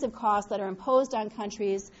kinds of costs that are imposed on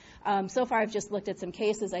countries, so far I've just looked at some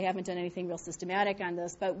cases. I haven't done anything real systematic on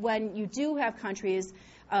this. But when you do have countries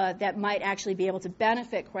that might actually be able to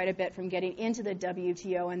benefit quite a bit from getting into the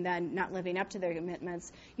WTO and then not living up to their commitments,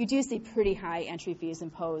 you do see pretty high entry fees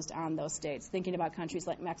imposed on those states, thinking about countries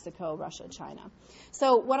like Mexico, Russia, China.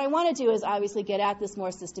 So what I want to do is obviously get at this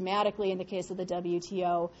more systematically in the case of the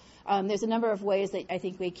WTO. There's a number of ways that I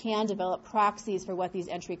think we can develop proxies for what these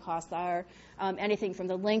entry costs are, anything from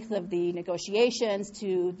the length of the negotiations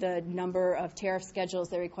to the number of tariff schedules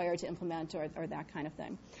they're required to implement or that kind of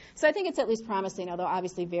thing. So I think it's at least promising, although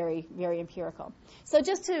obviously very, very empirical. So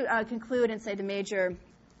just to conclude and say the major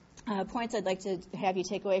points I'd like to have you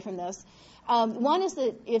take away from this. One is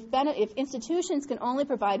that if institutions can only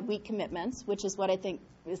provide weak commitments, which is what I think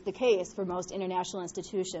is the case for most international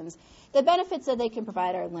institutions, the benefits that they can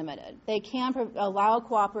provide are limited. They can allow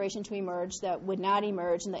cooperation to emerge that would not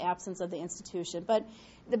emerge in the absence of the institution, but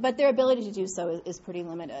their ability to do so is pretty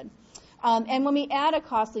limited. And when we add a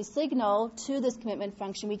costly signal to this commitment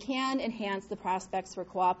function, we can enhance the prospects for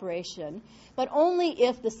cooperation, but only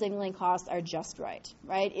if the signaling costs are just right?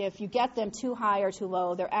 If you get them too high or too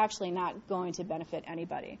low, they're actually not going to benefit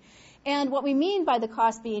anybody. And what we mean by the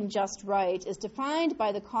cost being just right is defined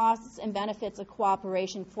by the costs and benefits of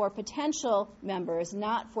cooperation for potential members,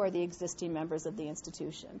 not for the existing members of the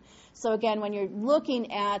institution. So again, when you're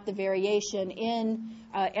looking at the variation in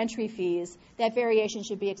entry fees, that variation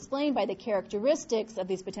should be explained by the characteristics of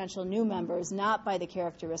these potential new members, not by the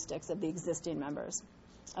characteristics of the existing members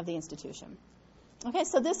of the institution. Okay,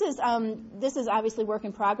 so this is obviously work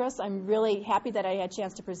in progress. I'm really happy that I had a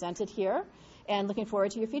chance to present it here, and looking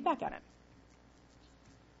forward to your feedback on it.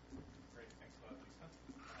 Great, thanks a lot, Lisa. Now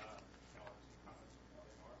some comments from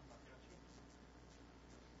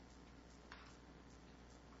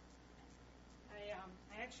Eleanor.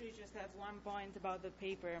 I actually just have one point about the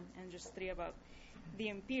paper and just three about the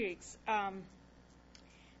empirics.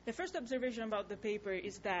 The first observation about the paper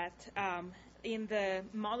is that in the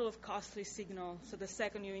model of costly signal, so the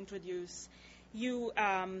second you introduce, you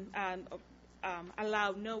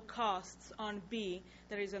allow no costs on B,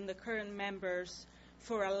 that is on the current members,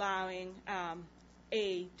 for allowing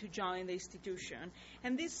A to join the institution.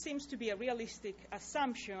 And this seems to be a realistic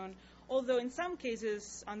assumption, although in some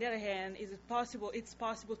cases, on the other hand, it's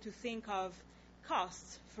possible to think of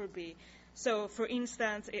costs for B. So, for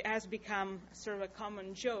instance, it has become sort of a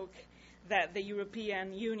common joke that the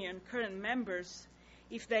European Union current members,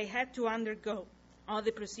 if they had to undergo all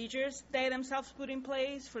the procedures they themselves put in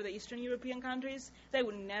place for the Eastern European countries, they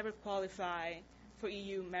would never qualify for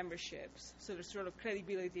EU memberships. So there's sort of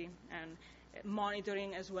credibility and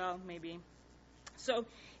monitoring as well, maybe. So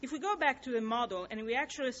if we go back to the model and we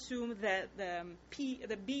actually assume that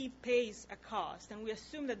the B pays a cost, and we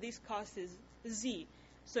assume that this cost is Z,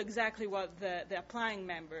 so exactly what the applying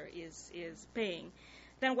member is paying,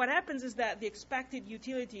 then what happens is that the expected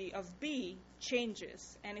utility of B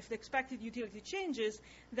changes. And if the expected utility changes,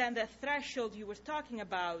 then the threshold you were talking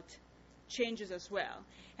about changes as well.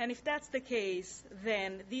 And if that's the case,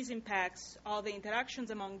 then this impacts all the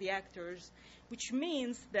interactions among the actors, which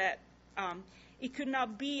means that it could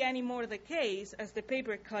not be any more the case, as the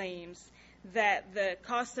paper claims, that the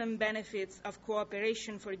costs and benefits of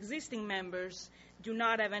cooperation for existing members do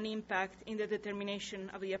not have an impact in the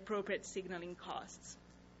determination of the appropriate signaling costs.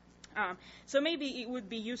 So maybe it would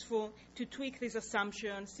be useful to tweak this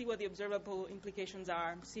assumption, see what the observable implications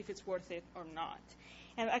are, see if it's worth it or not.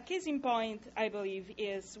 And a case in point, I believe,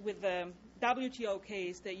 is with the WTO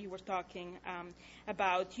case that you were talking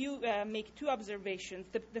about. You make two observations.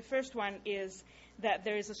 The first one is that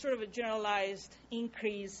there is a sort of a generalized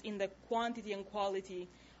increase in the quantity and quality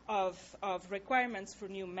of requirements for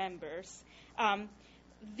new members.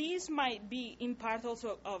 These might be in part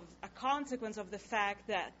also of a consequence of the fact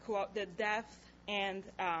that the depth and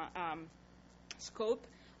scope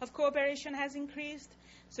of cooperation has increased.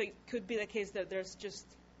 So it could be the case that there's just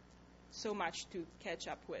so much to catch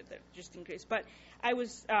up with that just increased. But I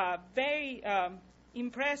was very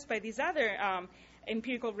impressed by this other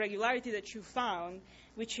empirical regularity that you found,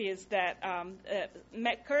 which is that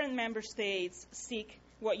current member states seek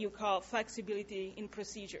what you call flexibility in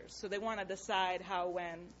procedures. So they want to decide how,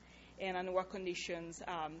 when and under what conditions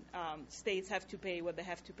states have to pay what they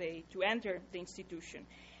have to pay to enter the institution.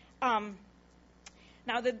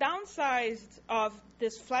 Now, the downside of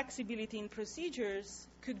this flexibility in procedures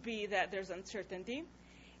could be that there's uncertainty,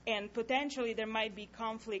 and potentially there might be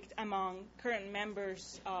conflict among current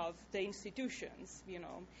members of the institutions.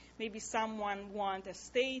 Maybe someone wants a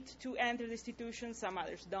state to enter the institution, some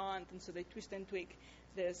others don't, and so they twist and tweak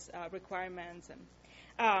these requirements.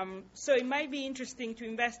 And so it might be interesting to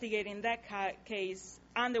investigate in that case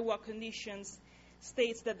under what conditions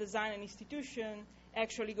states that design an institution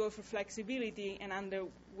actually go for flexibility, and under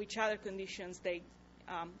which other conditions they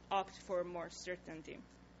opt for more certainty.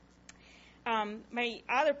 My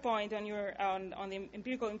other point on the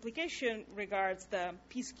empirical implication regards the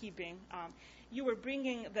peacekeeping. You were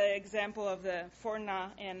bringing the example of the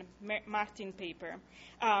Forna and Martin paper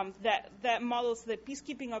that models the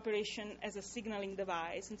peacekeeping operation as a signaling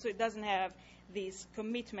device, and so it doesn't have this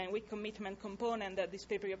weak commitment component that this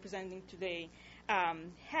paper you're presenting today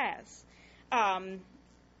has.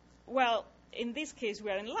 Well, in this case,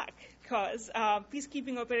 we are in luck, because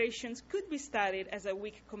peacekeeping operations could be studied as a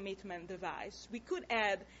weak commitment device. We could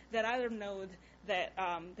add that other node that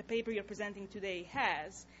the paper you're presenting today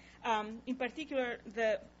has. In particular,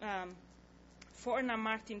 the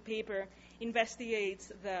Forna-Martin paper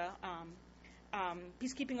investigates the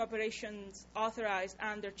peacekeeping operations authorized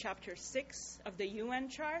under Chapter 6 of the UN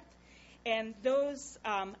Chart. And those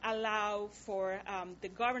allow for the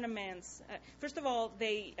governments. First of all,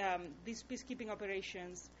 these peacekeeping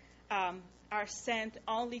operations are sent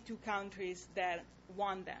only to countries that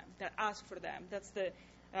want them, that ask for them. That's the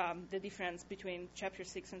difference between Chapter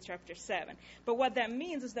 6 and Chapter 7. But what that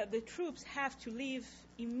means is that the troops have to leave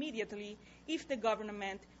immediately if the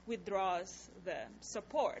government withdraws the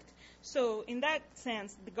support. So in that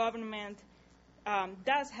sense, the government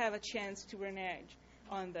does have a chance to renege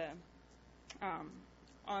on the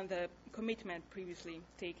commitment previously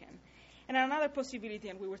taken. And another possibility,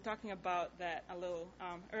 and we were talking about that a little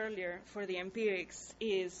earlier for the empirics,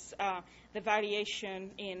 is the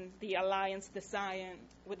variation in the alliance design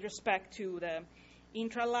with respect to the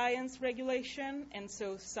intra-alliance regulation. And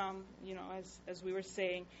so some, as we were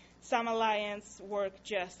saying, some alliance work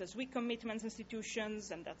just as weak commitments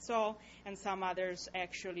institutions, and that's all, and some others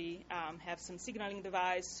actually have some signaling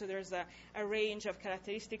device. So there's a range of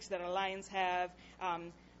characteristics that alliance have.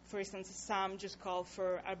 For instance, some just call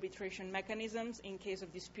for arbitration mechanisms in case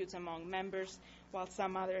of disputes among members, while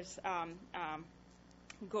some others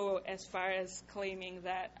go as far as claiming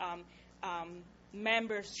that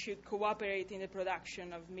members should cooperate in the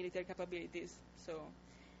production of military capabilities.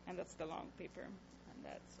 And that's the long paper.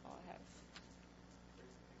 That's all I have.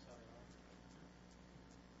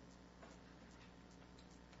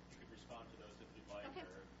 You could respond to those if you'd like, Okay.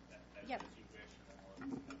 or as Yep. you wish.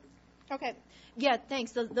 And then Okay. Yeah,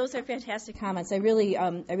 thanks. Those are fantastic comments. I really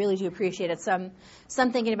do appreciate it. Some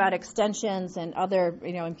thinking about extensions and other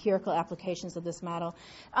empirical applications of this model.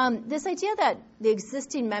 This idea that the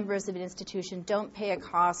existing members of an institution don't pay a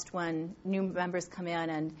cost when new members come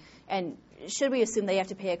in, and should we assume they have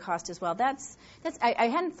to pay a cost as well? I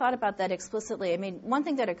hadn't thought about that explicitly. I mean, one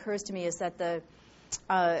thing that occurs to me is that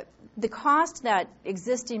the cost that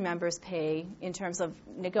existing members pay in terms of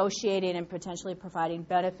negotiating and potentially providing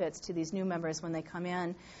benefits to these new members when they come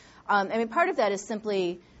in, part of that is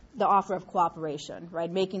simply the offer of cooperation,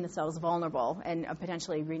 right, making themselves vulnerable and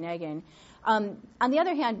potentially reneging. On the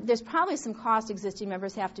other hand, there's probably some cost existing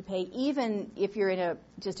members have to pay, even if you're in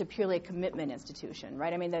just a purely commitment institution,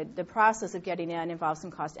 right? I mean, the process of getting in involves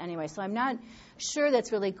some cost anyway. So I'm not sure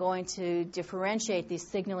that's really going to differentiate these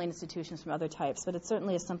signaling institutions from other types, but it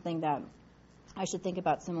certainly is something that I should think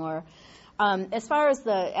about some more. As far as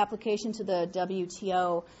the application to the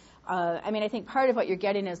WTO, I think part of what you're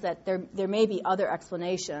getting is that there may be other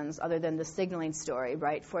explanations other than the signaling story,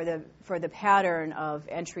 right, for the pattern of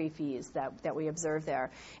entry fees that we observe there.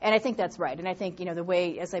 And I think that's right. And I think, the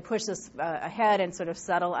way, as I push this ahead and sort of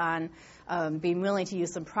settle on being willing to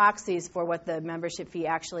use some proxies for what the membership fee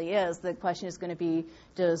actually is, the question is going to be,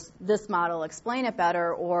 does this model explain it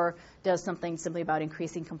better, or does something simply about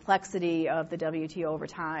increasing complexity of the WTO over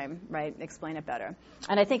time, right, explain it better?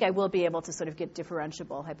 And I think I will be able to sort of get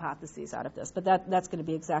differentiable hypotheses out of this, but that's going to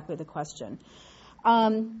be exactly the question.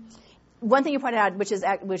 One thing you pointed out, which is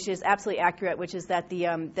absolutely accurate, which is that the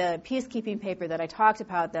peacekeeping paper that I talked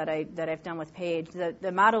about that I've done with Paige,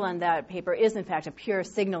 the model on that paper is in fact a pure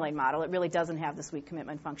signaling model. It really doesn't have this weak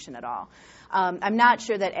commitment function at all. I'm not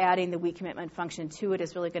sure that adding the weak commitment function to it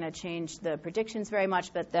is really going to change the predictions very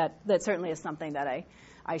much, but that certainly is something that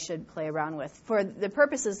I should play around with. For the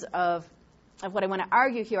purposes of what I want to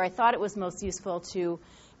argue here, I thought it was most useful to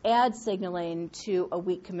add signaling to a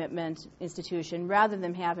weak commitment institution rather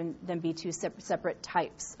than having them be two separate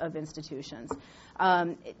types of institutions.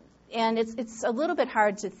 And it's a little bit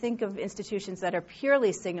hard to think of institutions that are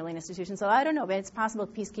purely signaling institutions. So I don't know, but it's possible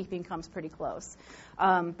peacekeeping comes pretty close.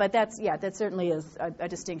 But that certainly is a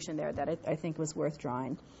distinction there that I think was worth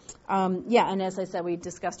drawing. And as I said, we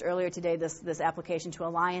discussed earlier today this application to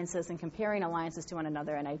alliances and comparing alliances to one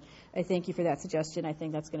another, and I thank you for that suggestion. I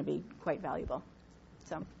think that's going to be quite valuable.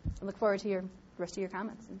 So I look forward to the rest of your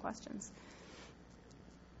comments and questions.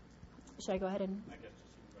 Should I go ahead and? I guess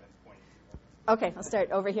just you go ahead and point. Okay, I'll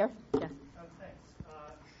start over here. Yeah. Thanks.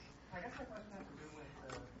 I guess my question has to do with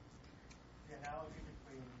the analogy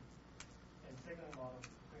between signaling models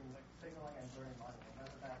between signaling and burning money, and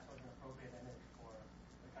whether that's sort of an appropriate image for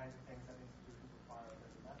the kinds of things that institutions require of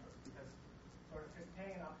their members. Because sort of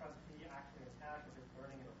paying an upfront fee actually in cash, if it's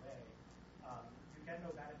burning it away, you get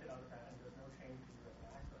no benefit out of that, and there's no change to you as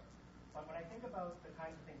an actor. But when I think about the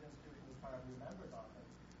kinds of things institutions require of new members often,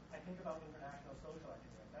 I think about international social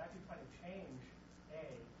engineering. They're actually trying to change A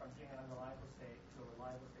from being an unreliable state to a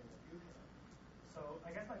reliable state in the future. So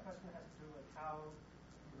I guess my question has to do with how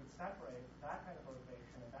you would separate that kind of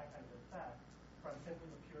motivation and that kind of effect from simply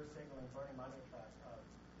the pure signaling burning money effect of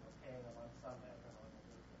paying a lump sum to an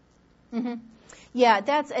organization. Mm-hmm.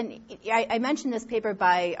 Yeah, I mentioned this paper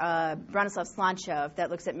by Bronislaw Slonchev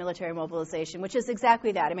that looks at military mobilization, which is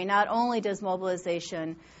exactly that. I mean, not only does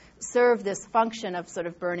mobilization serve this function of sort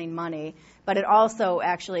of burning money, but it also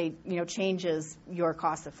actually, changes your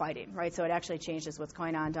cost of fighting, right? So it actually changes what's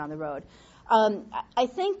going on down the road. I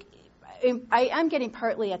think I'm getting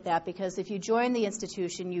partly at that because if you join the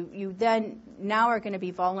institution, you then now are going to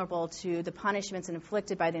be vulnerable to the punishments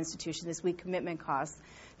inflicted by the institution, this weak commitment costs,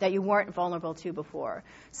 that you weren't vulnerable to before.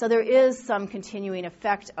 So there is some continuing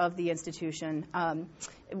effect of the institution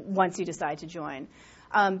once you decide to join.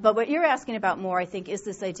 But what you're asking about more, I think, is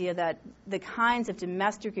this idea that the kinds of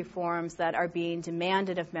domestic reforms that are being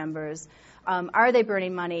demanded of members, are they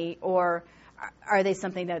burning money, or are they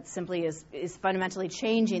something that simply is fundamentally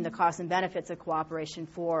changing the costs and benefits of cooperation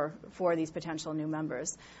for these potential new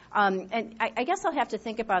members? And I guess I'll have to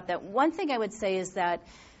think about that. One thing I would say is that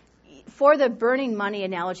for the burning money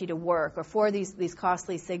analogy to work, or for these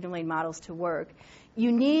costly signaling models to work,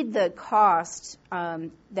 you need the cost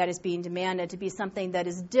that is being demanded to be something that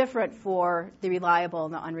is different for the reliable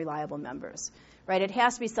and the unreliable members, right? It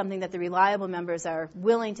has to be something that the reliable members are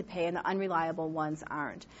willing to pay and the unreliable ones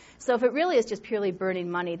aren't. So if it really is just purely burning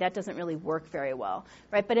money, that doesn't really work very well,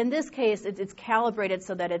 right? But in this case, it's calibrated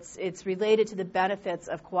so that it's related to the benefits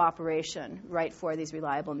of cooperation, right, for these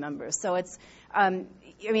reliable members. So it's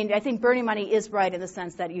I think burning money is right in the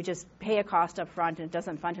sense that you just pay a cost up front and it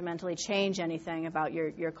doesn't fundamentally change anything about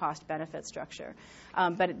your cost-benefit structure.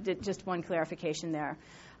 But just one clarification there.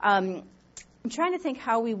 I'm trying to think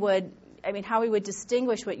how we would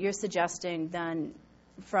distinguish what you're suggesting then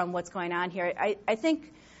from what's going on here. I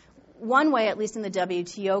think one way, at least in the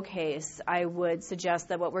WTO case, I would suggest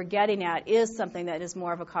that what we're getting at is something that is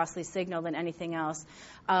more of a costly signal than anything else,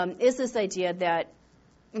 is this idea that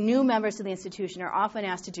new members to the institution are often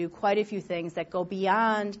asked to do quite a few things that go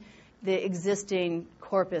beyond the existing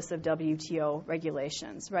corpus of WTO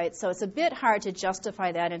regulations, right? So it's a bit hard to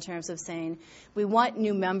justify that in terms of saying we want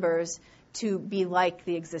new members to be like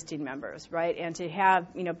the existing members, right? And to have,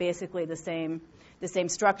 basically the same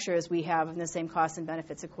structure as we have and the same costs and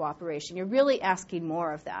benefits of cooperation. You're really asking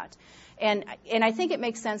more of that. And I think it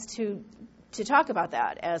makes sense to talk about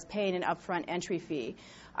that as paying an upfront entry fee.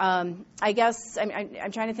 I guess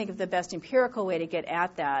I'm trying to think of the best empirical way to get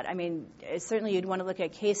at that. I mean, certainly you'd want to look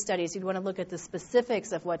at case studies. You'd want to look at the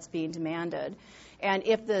specifics of what's being demanded. And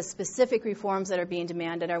if the specific reforms that are being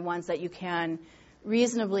demanded are ones that you can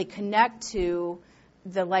reasonably connect to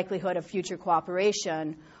the likelihood of future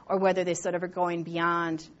cooperation, or whether they sort of are going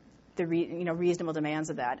beyond the reasonable demands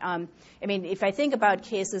of that. If I think about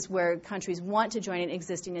cases where countries want to join an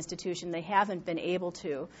existing institution, they haven't been able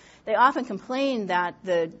to. They often complain that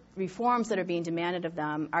the reforms that are being demanded of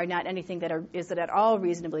them are not anything that is at all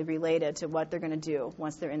reasonably related to what they're going to do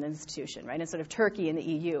once they're in the institution, right? And sort of Turkey in the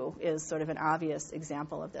EU is sort of an obvious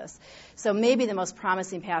example of this. So maybe the most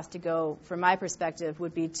promising path to go, from my perspective,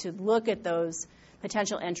 would be to look at those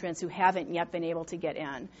potential entrants who haven't yet been able to get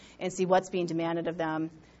in and see what's being demanded of them.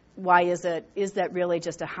 Why is that really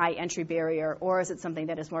just a high entry barrier, or is it something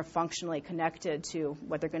that is more functionally connected to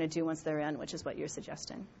what they're going to do once they're in, which is what you're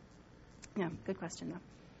suggesting? Yeah, good question,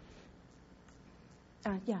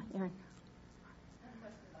 though. Yeah, Erin. I have a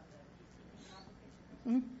question about the peacekeeping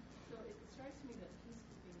application. Mm-hmm. So it strikes me that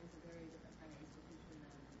peacekeeping is a very different kind of institution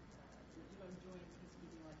than you don't join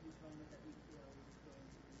peacekeeping like you join the WTO, you join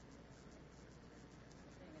the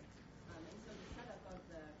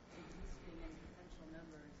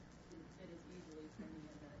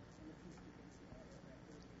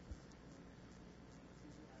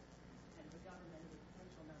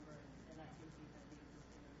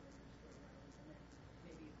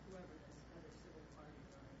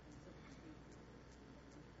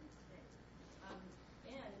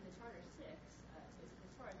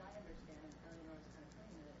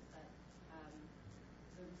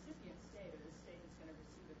recipient state, or the state that's going to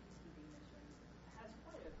receive a peacekeeping mission, has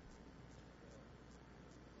quite at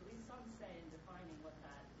least some say in defining what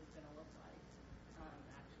that is going to look like,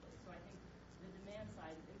 actually. So I think the demand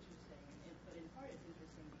side is interesting, but in part it's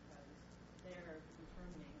interesting because they're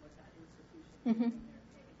determining what that institution is in their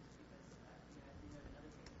case, because, as you know, in other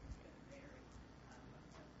cases, it's going to vary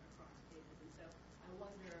across cases. And so I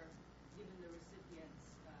wonder, given the recipient's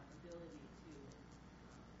ability to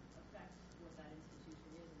affect what that institution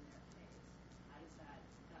is in their case, how does that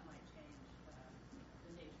might change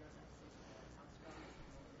the nature of that signal, and how strong a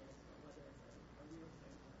signal it is, or whether it's a real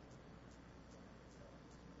signal.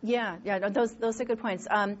 Yeah, no, those are good points.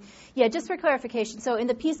 Just for clarification, so in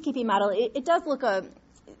the peacekeeping model, it does look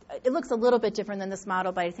it looks a little bit different than this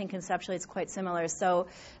model, but I think conceptually it's quite similar. So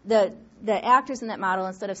the actors in that model,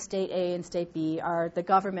 instead of state A and state B, are the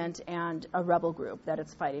government and a rebel group that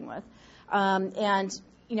it's fighting with. And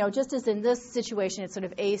just as in this situation, it's sort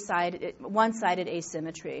of one-sided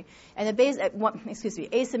asymmetry, and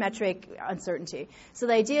asymmetric uncertainty. So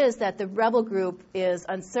the idea is that the rebel group is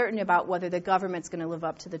uncertain about whether the government's going to live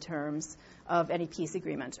up to the terms of any peace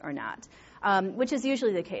agreement or not, which is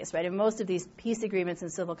usually the case, right? And most of these peace agreements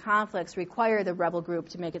and civil conflicts require the rebel group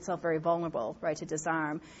to make itself very vulnerable, right, to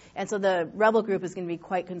disarm. And so the rebel group is going to be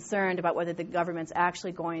quite concerned about whether the government's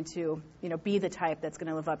actually going to, be the type that's going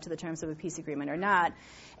to live up to the terms of a peace agreement or not.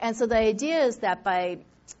 And so the idea is that by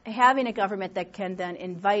having a government that can then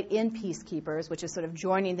invite in peacekeepers, which is sort of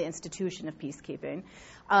joining the institution of peacekeeping,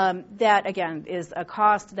 that, again, is a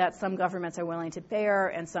cost that some governments are willing to bear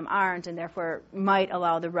and some aren't, and therefore might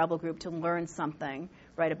allow the rebel group to learn something,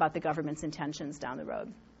 right, about the government's intentions down the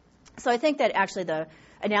road. So I think that actually the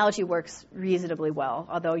analogy works reasonably well,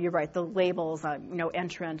 although you're right, the labels,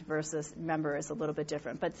 entrant versus member is a little bit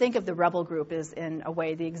different. But think of the rebel group as, in a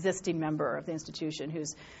way, the existing member of the institution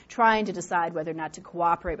who's trying to decide whether or not to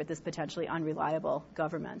cooperate with this potentially unreliable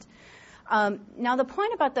government. Now, the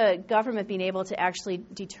point about the government being able to actually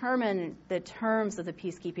determine the terms of the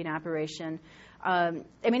peacekeeping operation,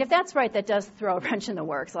 if that's right, that does throw a wrench in the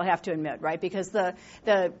works, I'll have to admit, right? Because the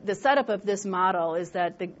setup of this model is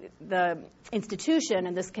that the institution,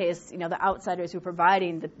 in this case, the outsiders who are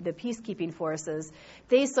providing the peacekeeping forces,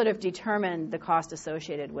 they sort of determine the cost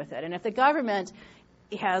associated with it. And if the government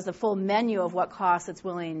has a full menu of what costs it's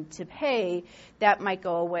willing to pay, that might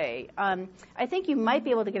go away. I think you might be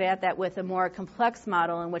able to get at that with a more complex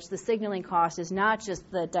model in which the signaling cost is not just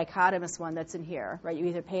the dichotomous one that's in here, right? You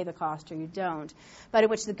either pay the cost or you don't, but in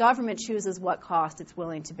which the government chooses what cost it's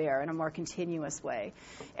willing to bear in a more continuous way.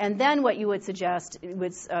 And then what you would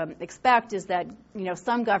expect is that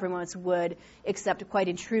some governments would accept quite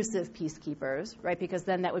intrusive peacekeepers, right? Because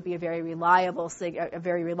then that would be a very reliable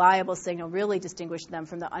signal, really distinguish them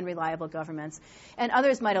from the unreliable governments. And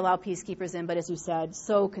others might allow peacekeepers in, but as you said,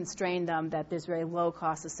 so constrain them that there's very low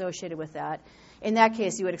costs associated with that. In that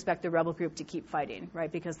case, you would expect the rebel group to keep fighting,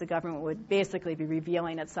 right? Because the government would basically be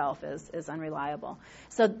revealing itself as unreliable.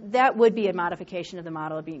 So that would be a modification of the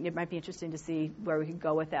model. It might be interesting to see where we could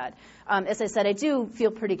go with that. As I said, I do feel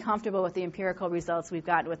pretty comfortable with the empirical results we've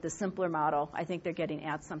gotten with the simpler model. I think they're getting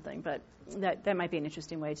at something, but that might be an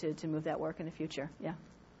interesting way to move that work in the future. Yeah.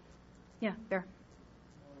 Yeah, Bear.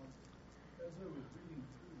 As I was reading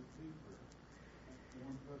through the paper,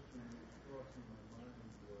 one question that was crossing my mind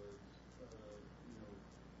was, if a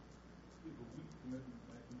weak commitment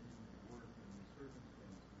mechanism would work in these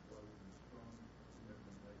circumstances, why would a strong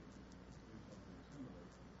commitment mechanism do something similar?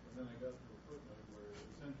 And then I got to a footnote where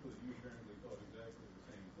essentially you apparently thought exactly the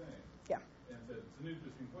same thing. Yeah. And said, it's an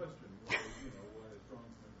interesting question, why a strong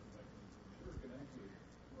commitment mechanism would work, and actually it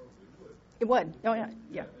probably would. It would. Oh, yeah.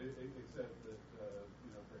 Yeah. Except that,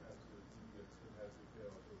 perhaps it gets haphazard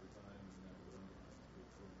chaos over time, and that would undermine the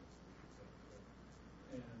performance of the system.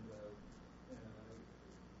 And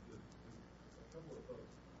a couple of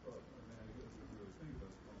thoughts. I guess we really think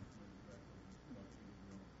about strong commitment mechanisms too much, because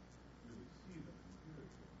we don't really see them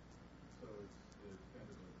empirically. So it's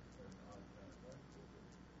kind of an odd kind of practical thing.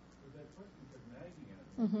 But that question kept nagging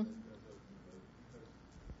at me because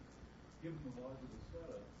given the laws of the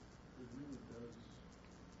setup, it really does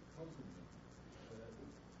puzzle me that,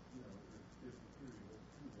 if the theory holds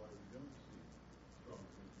true, why we don't see strong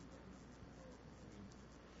commitment mechanisms.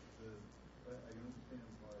 I understand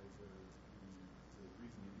why the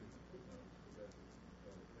reason you give the footnotes, but that's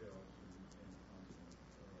chaos and constant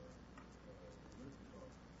emergent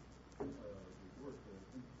costs would work. But I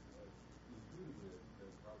think intuitively,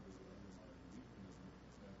 that probably would undermine weak commitment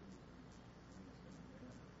mechanisms in the same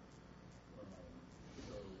manner.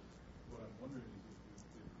 So what I'm wondering is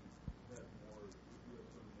if you have some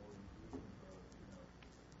more intuition about,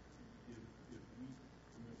 if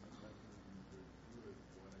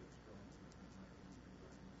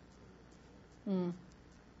Or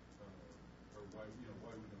why we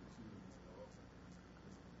don't see them more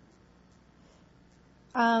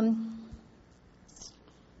often?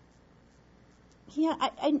 Yeah,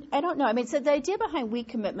 I don't know. I mean, so the idea behind weak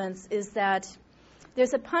commitments is that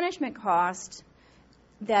there's a punishment cost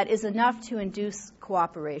that is enough to induce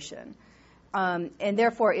cooperation, and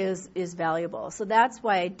therefore is valuable. So that's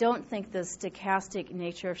why I don't think the stochastic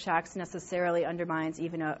nature of shocks necessarily undermines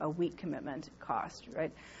even a weak commitment cost,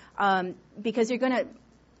 right? Because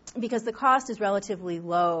the cost is relatively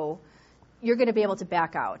low, you're going to be able to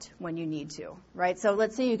back out when you need to, right? So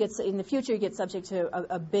let's say in the future you get subject to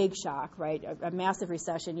a big shock, right? A massive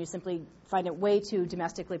recession. You simply find it way too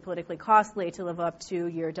domestically, politically costly to live up to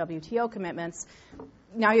your WTO commitments.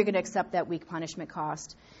 Now you're going to accept that weak punishment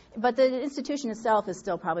cost. But the institution itself is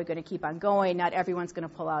still probably going to keep on going. Not everyone's going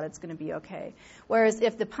to pull out. It's going to be okay. Whereas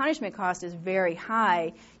if the punishment cost is very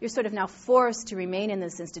high, you're sort of now forced to remain in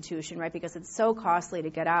this institution, right, because it's so costly to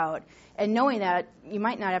get out. And knowing that, you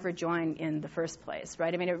might not ever join in the first place,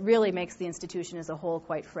 right? I mean, it really makes the institution as a whole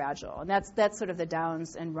quite fragile. And that's sort of the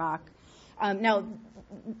Downs and Rock. Now,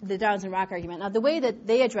 the Downs and Rock argument. Now, the way that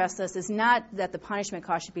they address this is not that the punishment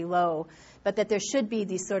cost should be low, but that there should be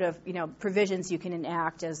these sort of, provisions you can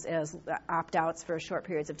enact as opt-outs for short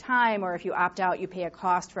periods of time, or if you opt out, you pay a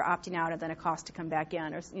cost for opting out and then a cost to come back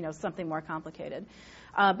in, or, something more complicated.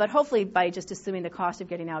 But hopefully, by just assuming the cost of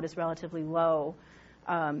getting out is relatively low,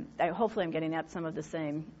 hopefully I'm getting at some of the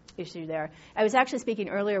same issue there. I was actually speaking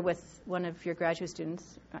earlier with one of your graduate students,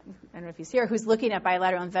 I don't know if he's here, who's looking at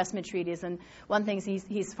bilateral investment treaties, and one thing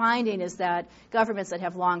he's finding is that governments that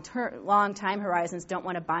have long time horizons don't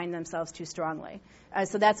want to bind themselves too strongly.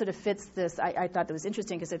 So that sort of fits this. I thought that was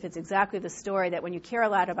interesting because it fits exactly the story that when you care a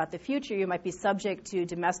lot about the future, you might be subject to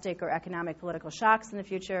domestic or economic political shocks in the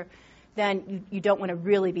future. Then you don't want to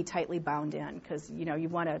really be tightly bound in because you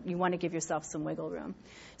want to give yourself some wiggle room.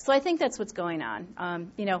 So I think that's what's going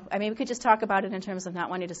on. We could just talk about it in terms of not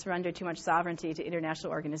wanting to surrender too much sovereignty to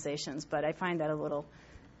international organizations, but I find that a little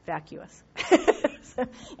vacuous. So,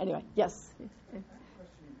 anyway, yes.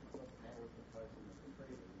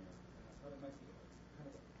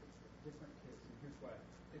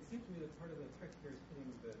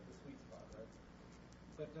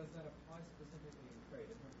 But does that apply specifically in trade?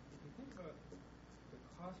 If you think about the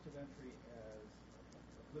cost of entry as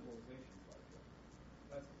a liberalization project,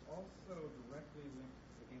 that's also directly linked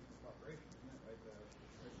to the gains of cooperation, isn't it? Right? The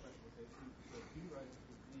trade specialization. So if B rises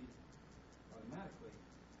to Z automatically,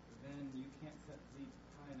 then you can't set Z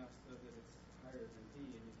high enough so that it's higher than B,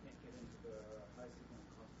 and you can't get into the high signal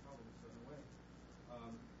cost problem in a certain way.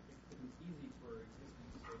 It's easy for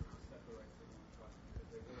existing states to set the right signal cost because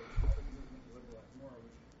they go, movement to liberalize more,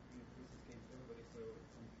 which increases gains for everybody. So at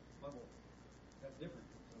some level, that's different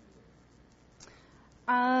from some of these.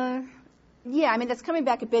 Yeah, that's coming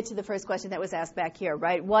back a bit to the first question that was asked back here,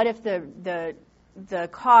 right? What if the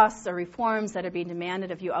costs or reforms that are being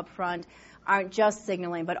demanded of you up front aren't just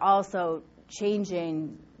signaling, but also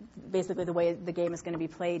changing basically the way the game is going to be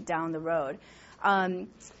played down the road? And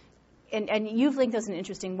you've linked this in an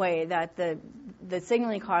interesting way that the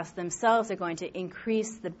signaling costs themselves are going to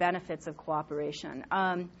increase the benefits of cooperation.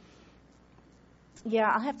 I'll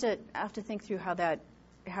have to think through how that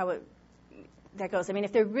goes.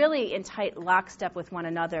 If they're really in tight lockstep with one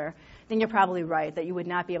another, then you're probably right that you would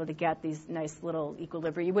not be able to get these nice little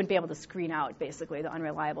equilibria. You wouldn't be able to screen out basically the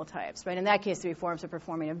unreliable types, right? In that case, the reforms are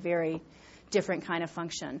performing a very different kind of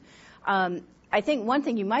function. I think one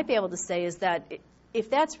thing you might be able to say is that if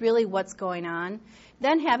that's really what's going on,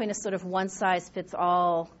 then having a sort of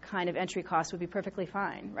one-size-fits-all kind of entry cost would be perfectly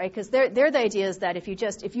fine, right? Because the idea is that if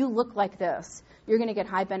you look like this, you're going to get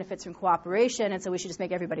high benefits from cooperation, and so we should just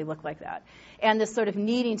make everybody look like that. And this sort of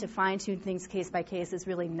needing to fine-tune things case by case is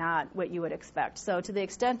really not what you would expect. So to the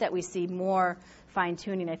extent that we see more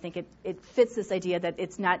fine-tuning, I think it fits this idea that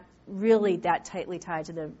it's not really that tightly tied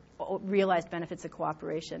to the realized benefits of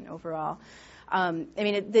cooperation overall. The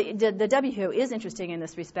WTO is interesting in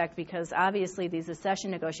this respect because obviously these accession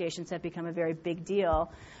negotiations have become a very big deal.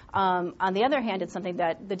 On the other hand, it's something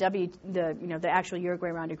that the actual Uruguay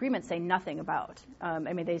round agreements say nothing about.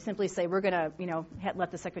 They simply say we're going to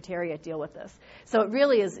let the Secretariat deal with this. So it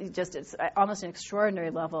really is it's almost an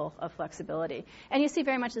extraordinary level of flexibility. And you see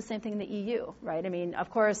very much the same thing in the EU, right? Of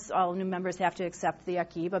course, all new members have to accept the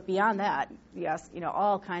acquis, but beyond that, yes,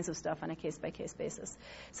 all kinds of stuff on a case-by-case basis.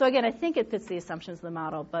 So again, I think it fits the assumptions of the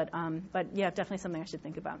model, but yeah, definitely something I should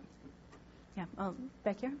think about. Yeah,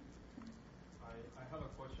 back here. I have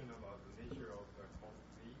a question about the nature of the cost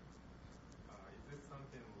fee. Is this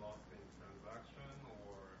something lost in transaction,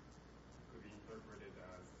 or could be interpreted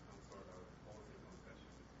as some sort of policy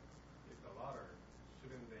concession? If the latter,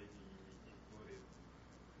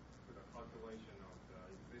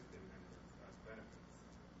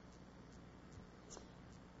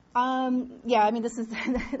 Yeah, I mean, this is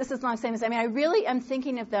this is long famous. I mean, I really am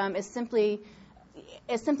thinking of them as simply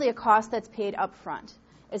a cost that's paid up front.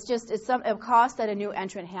 It's a cost that a new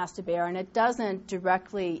entrant has to bear, and it doesn't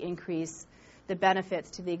directly increase the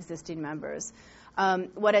benefits to the existing members.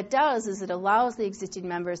 What it does is it allows the existing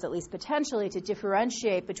members, at least potentially, to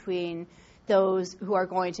differentiate between those who are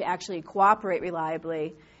going to actually cooperate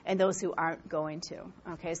reliably and those who aren't going to.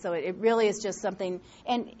 Okay, so it really is just something,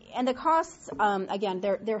 and the costs, again,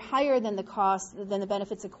 they're higher than the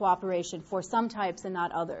benefits of cooperation for some types and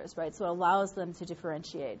not others, right? So it allows them to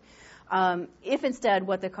differentiate. If instead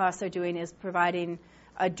what the costs are doing is providing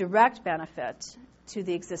a direct benefit to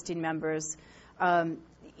the existing members,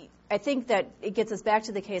 I think that it gets us back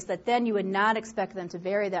to the case that then you would not expect them to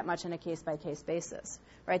vary that much on a case-by-case basis,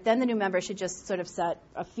 right? Then the new member should just sort of set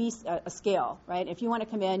a scale, right? If you want to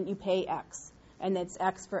come in, you pay X, and it's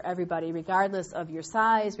X for everybody, regardless of your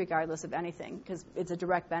size, regardless of anything, because it's a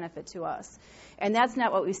direct benefit to us. And that's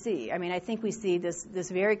not what we see. I mean, I think we see this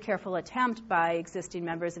very careful attempt by existing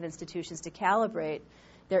members of institutions to calibrate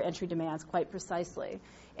their entry demands quite precisely.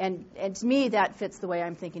 And to me, that fits the way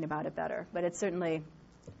I'm thinking about it better. But it's certainly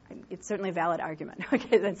a valid argument.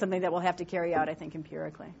 Okay, that's something that we'll have to carry out, I think,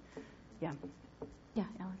 empirically. Yeah. Yeah,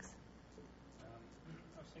 Alex.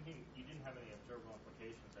 I was thinking you didn't have any observable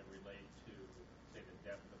implications that relate to, say, the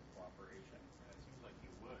depth of cooperation. And it seems like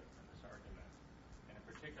you would in this argument. And in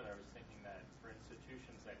particular, I was thinking that for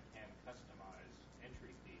institutions that can customize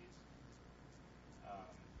entry fees,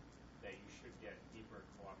 that you should get deeper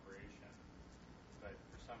cooperation. But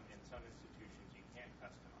in some institutions, you can't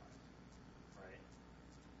customize, right?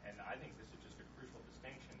 And I think this is just a crucial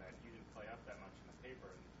distinction that you didn't play up that much in the paper.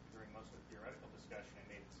 And during most of the theoretical discussion, it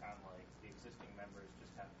made it sound like the existing members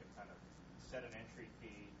just have to kind of set an entry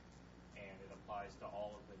fee, and it applies to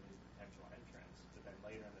all of the new potential entrants. But then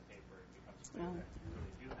later in the paper, it becomes clear that you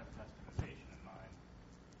really do have customization in mind.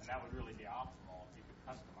 And that would really be optimal if you could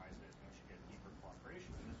customize it, and you should get deeper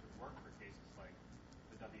cooperation. And this would work for cases like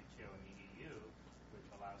the WTO and the EU, which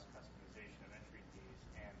allows customization of entry fees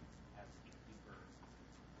and has deeper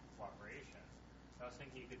cooperation. So I was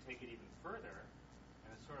thinking you could take it even further, and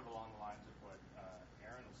it's sort of along the lines of what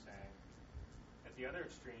Aaron was saying. At the other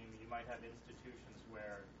extreme, you might have institutions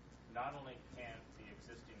where not only can't the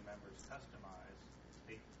existing members customize,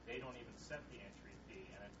 they don't even set the entry fee,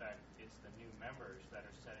 and in fact, it's the new members that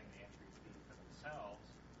are setting the entry fee for themselves.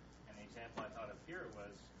 And the example I thought of here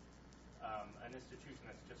was an institution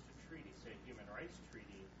that's just a treaty, say a human rights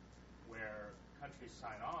treaty, where countries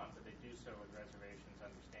sign on, but they do so with reservations,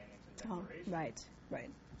 understandings, and declarations. Right.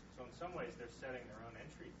 So in some ways, they're setting their own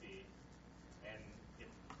entry fee, and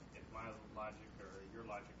if my logic or your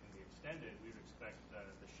logic can be extended, we would expect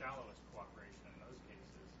the shallowest cooperation in those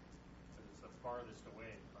cases, because it's the farthest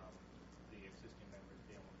away from the existing members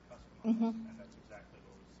being able to customize, and that's exactly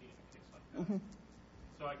what we see in a case like that.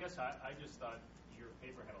 So I guess I just thought your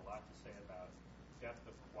paper had a lot to say about depth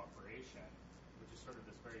of cooperation, which is sort of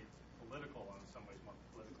this very political, in some ways more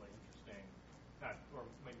politically interesting, or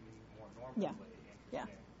maybe more normally interesting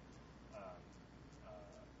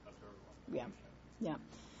observable implication. Yeah.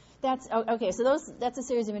 That's okay. So that's a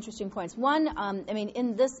series of interesting points. One, I mean,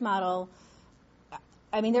 in this model,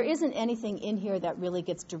 I mean, there isn't anything in here that really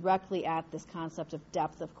gets directly at this concept of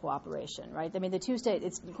depth of cooperation, right? I mean,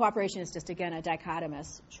 cooperation is just, again, a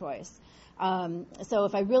dichotomous choice. So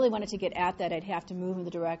if I really wanted to get at that, I'd have to move in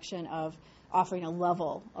the direction of offering a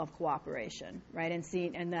level of cooperation, right?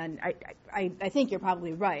 And then I think you're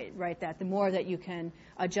probably right, that the more that you can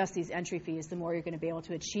adjust these entry fees, the more you're going to be able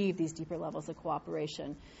to achieve these deeper levels of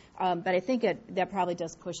cooperation. But I think that probably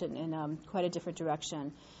does push it in quite a different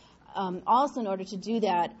direction. Also, in order to do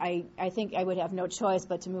that, I think I would have no choice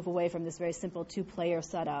but to move away from this very simple two-player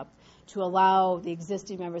setup to allow the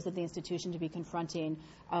existing members of the institution to be confronting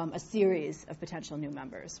a series of potential new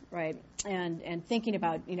members, right? And thinking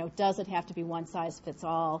about, does it have to be one size fits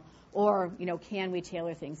all, or, can we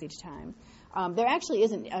tailor things each time? There actually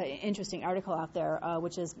is an interesting article out there,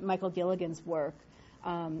 which is Michael Gilligan's work.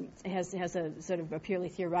 Has a sort of a purely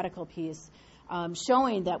theoretical piece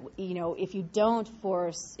showing that, if you don't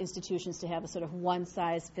force institutions to have a sort of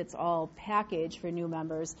one-size-fits-all package for new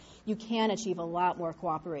members, you can achieve a lot more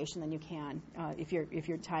cooperation than you can if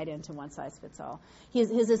you're tied into one-size-fits-all. His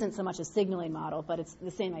isn't so much a signaling model, but it's the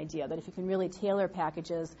same idea, that if you can really tailor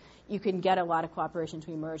packages, you can get a lot of cooperation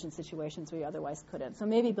to emerge in situations where you otherwise couldn't. So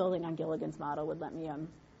maybe building on Gilligan's model would let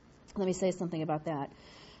me say something about that.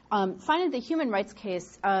 Finally, the human rights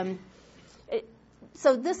case.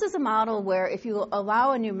 So this is a model where if you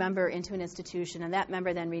allow a new member into an institution and that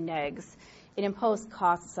member then reneges, it imposes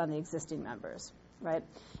costs on the existing members. right?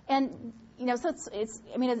 And so it's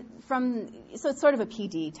sort of a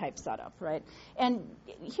PD type setup, right? And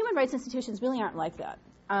human rights institutions really aren't like that,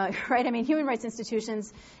 right? I mean, human rights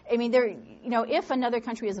institutions, they're, if another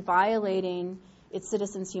country is violating its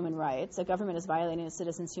citizens' human rights, a government is violating its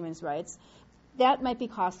citizens' human rights, that might be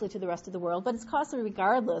costly to the rest of the world, but it's costly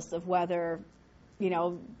regardless of whether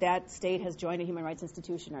that state has joined a human rights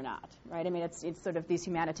institution or not, right? It's sort of these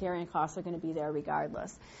humanitarian costs are going to be there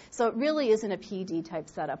regardless. So it really isn't a PD type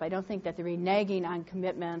setup. I don't think that the reneging on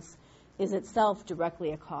commitments is itself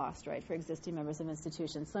directly a cost, right, for existing members of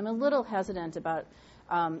institutions. So I'm a little hesitant about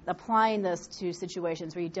applying this to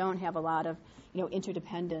situations where you don't have a lot of,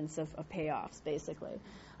 interdependence of payoffs, basically.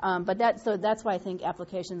 But that's why I think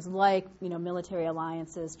applications like, military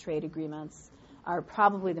alliances, trade agreements, are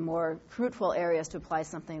probably the more fruitful areas to apply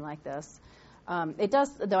something like this. It does,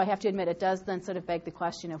 though I have to admit, it does then sort of beg the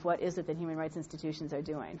question of what is it that human rights institutions are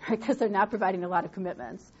doing, right? Because they're not providing a lot of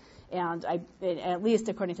commitments. And at least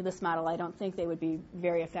according to this model, I don't think they would be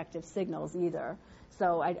very effective signals either.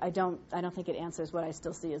 So I don't think it answers what I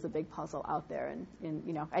still see as a big puzzle out there.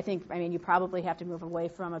 And I think you probably have to move away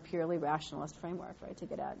from a purely rationalist framework, right, to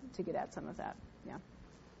get at some of that. Yeah.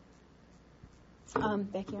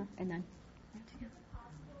 Back here and then.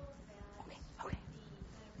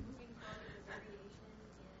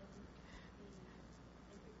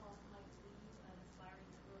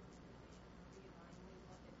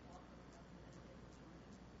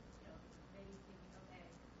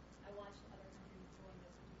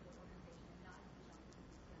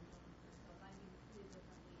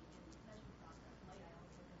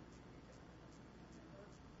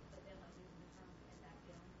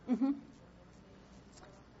 Mm-hmm.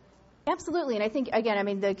 Absolutely, and I think,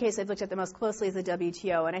 again, the case I've looked at the most closely is the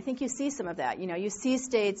WTO, and I think you see some of that. You see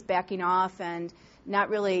states backing off and not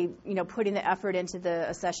really, putting the effort into the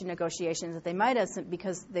accession negotiations that they might have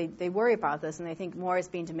because they worry about this and they think more is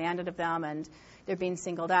being demanded of them and they're being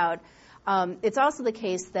singled out. It's also the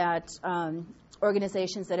case that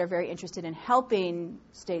organizations that are very interested in helping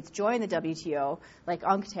states join the WTO, like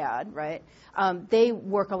UNCTAD, right? They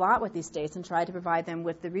work a lot with these states and try to provide them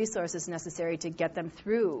with the resources necessary to get them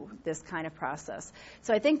through this kind of process.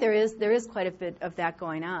 So I think there is quite a bit of that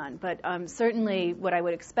going on. But certainly what I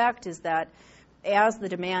would expect is that as the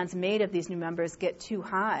demands made of these new members get too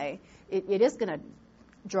high, it is going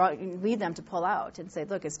to lead them to pull out and say,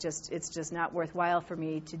 look, it's just not worthwhile for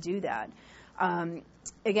me to do that.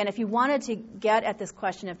 Again, if you wanted to get at this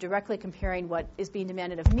question of directly comparing what is being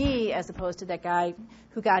demanded of me as opposed to that guy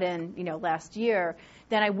who got in, last year,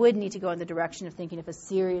 then I would need to go in the direction of thinking of a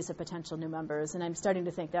series of potential new members. And I'm starting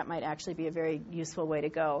to think that might actually be a very useful way to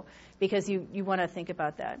go because you want to think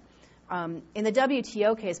about that. In the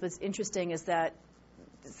WTO case, what's interesting is that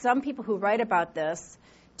some people who write about this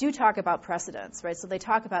do talk about precedents, right? So they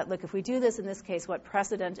talk about, look, if we do this in this case, what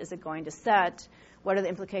precedent is it going to set? What are the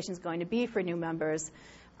implications going to be for new members?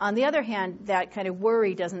 On the other hand, that kind of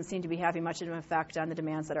worry doesn't seem to be having much of an effect on the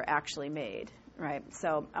demands that are actually made, right?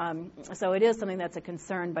 So it is something that's a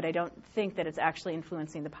concern, but I don't think that it's actually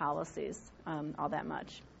influencing the policies all that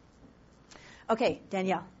much. Okay,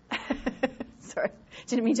 Danielle. Sorry,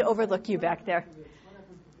 didn't mean to overlook you back there. What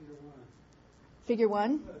happened to Figure figure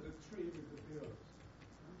 1? one? The tree with the pillows.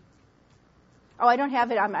 Oh, I don't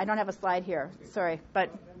have it. I don't have a slide here. Sorry, but.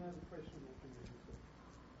 Then I have a question.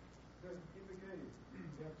 In the game,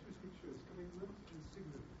 there are two features: commitment and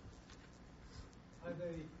signal. Are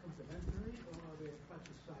they complementary or are they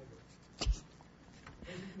fratricidal?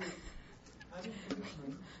 Basically, having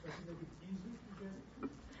commitment does it make it easier to get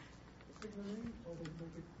signaling, or does it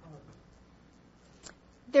make it harder?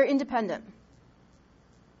 They're independent.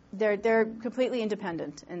 They're completely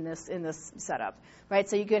independent in this setup, right?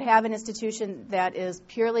 So you could have an institution that is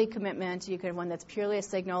purely commitment. You could have one that's purely a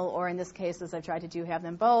signal, or in this case, as I've tried to do, have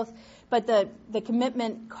them both. But the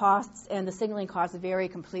commitment costs and the signaling costs vary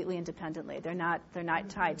completely independently. They're not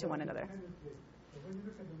tied to one another. So when you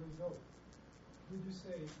look at the result, would you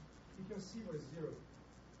say if your C was 0,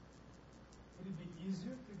 would it be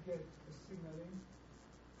easier to get a signaling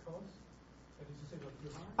cost? That is to say, not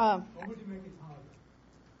too high, or would you make it harder?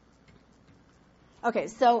 Okay,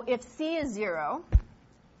 so if C is 0,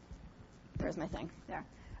 where's my thing? There.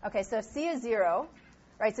 Okay, so if C is 0,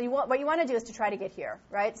 right, so what you want to do is to try to get here,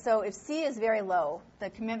 right? So if C is very low,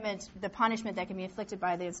 the punishment that can be inflicted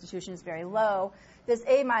by the institution is very low, this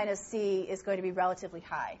A minus C is going to be relatively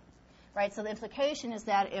high, right? So the implication is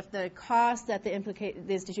that if the cost that the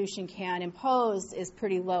institution can impose is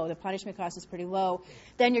pretty low, the punishment cost is pretty low,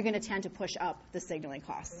 then you're going to tend to push up the signaling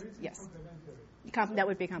costs. So Yes. Complementary. That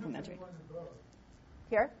would be complementary. Look at one above.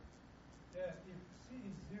 Here? Yeah, if C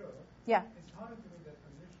is 0, Yeah. it's harder to make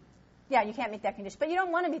Yeah, you can't meet that condition. But you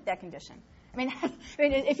don't want to meet that condition. I mean,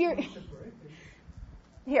 if you're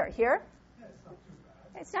here. Yeah,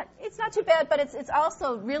 it's not too bad. It's not too bad, but it's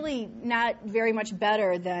also really not very much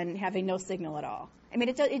better than having no signal at all. I mean,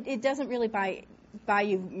 it doesn't really buy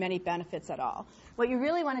you many benefits at all. What you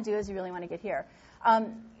really want to do is you really want to get here.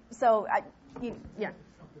 So I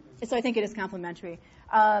think it is complementary.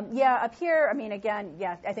 Up here, I mean, again,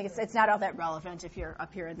 I think it's not all that relevant if you're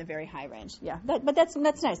up here in the very high range. Yeah, but that's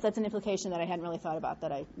nice. That's an implication that I hadn't really thought about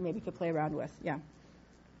that I maybe could play around with. Yeah.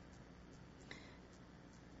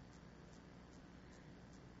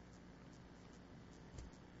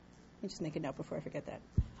 Let me just make a note before I forget that.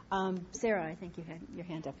 Sarah, I think you had your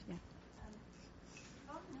hand up. Yeah.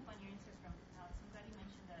 Following up on your answer from somebody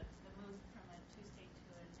mentioned the move from a two-state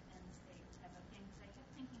to an N-state type of thing. Because I kept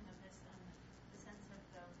thinking of this on the sense of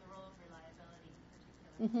the role of reliability in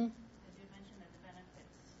particular. Mm-hmm. Because you mentioned that the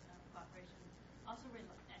benefits of cooperation also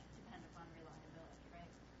depend upon reliability, right?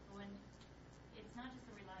 But when it's not just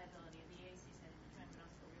the reliability of the AAC setting the trend, but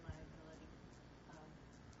also reliability of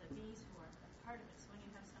the Bs who are part of it. So when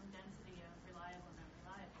you have some density of reliable and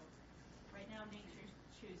unreliable, right now nature's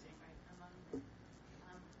choosing, right, among them.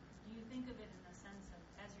 Do you think of it in the sense of,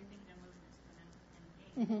 as you're thinking of moving this to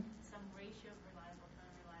an N8, some ratio of reliable to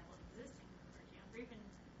unreliable existing for or even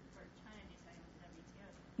for China deciding with the WTO?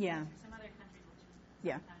 Yeah. Some other countries will choose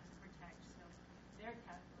Yeah. sometimes to protect. So their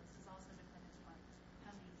calculus is also dependent upon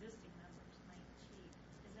how the existing members might achieve.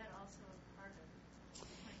 Is that also a part of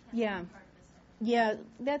Yeah. part of this? Yeah,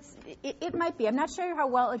 it might be. I'm not sure how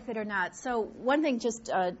well it fit or not. So one thing just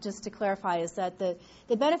to clarify is that the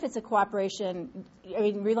benefits of cooperation, I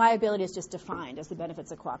mean, reliability is just defined as the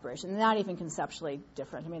benefits of cooperation. They're not even conceptually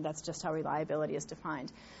different. I mean, that's just how reliability is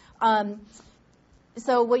defined.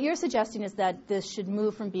 So what you're suggesting is that this should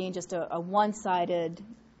move from being just a one-sided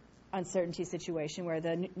uncertainty situation where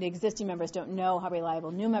the existing members don't know how reliable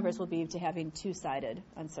new members will be to having two-sided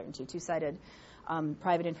uncertainty, two-sided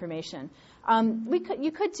private information.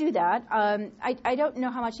 You could do that. I don't know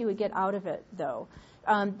how much you would get out of it, though,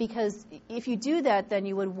 because if you do that, then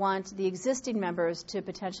you would want the existing members to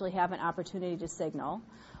potentially have an opportunity to signal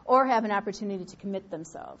or have an opportunity to commit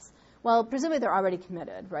themselves. Well, presumably they're already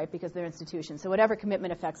committed, right, because they're institutions. So whatever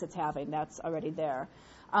commitment effects it's having, that's already there.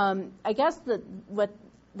 I guess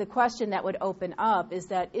the question that would open up is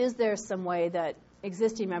there some way that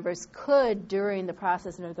existing members could, during the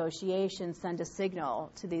process of negotiation, send a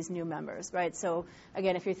signal to these new members, right? So,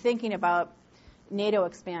 again, if you're thinking about NATO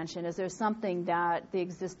expansion, is there something that the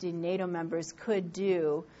existing NATO members could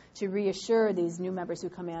do to reassure these new members who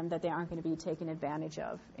come in that they aren't going to be taken advantage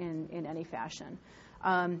of in any fashion?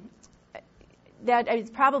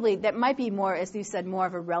 That might be more, as you said, more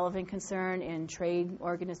of a relevant concern in trade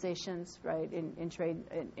organizations, right? In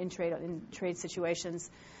trade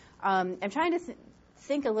situations. I'm trying to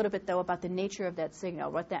think a little bit, though, about the nature of that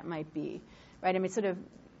signal, what that might be, right? I mean, sort of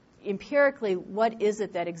empirically, what is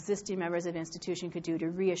it that existing members of an institution could do to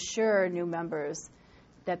reassure new members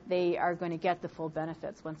that they are going to get the full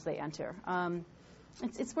benefits once they enter?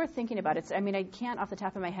 It's worth thinking about. I mean, I can't, off the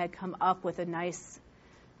top of my head, come up with a nice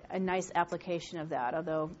application of that,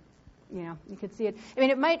 although, you could see it. I mean,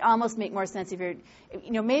 it might almost make more sense if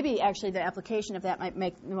you're, maybe actually the application of that might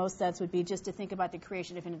make the most sense would be just to think about the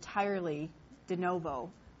creation of an entirely de novo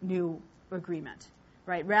new agreement,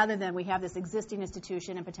 right? Rather than we have this existing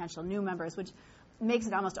institution and potential new members, which makes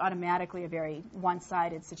it almost automatically a very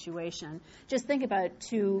one-sided situation. Just think about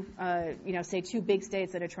two big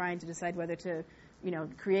states that are trying to decide whether to,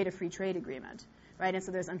 create a free trade agreement, right? And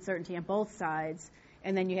so there's uncertainty on both sides,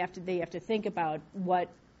 and then they have to think about what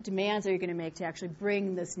demands are you going to make to actually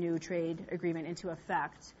bring this new trade agreement into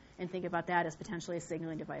effect, and think about that as potentially a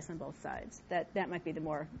signaling device on both sides. That might be the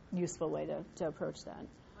more useful way to approach that.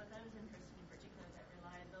 Well, that is interesting, in particular, that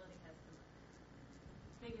reliability has the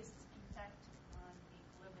biggest effect on the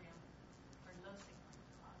equilibrium for low signaling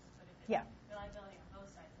costs. But if it's reliability on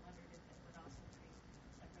both sides, I wondered if it would also create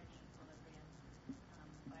separating equilibrium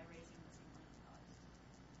by raising the signaling costs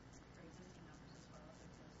for existing members as well, if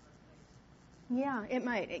it goes both ways. Yeah, it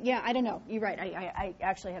might. Yeah, I don't know. You're right. I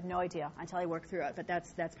actually have no idea until I work through it, but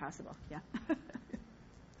that's possible. Yeah.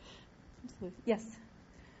 Yes.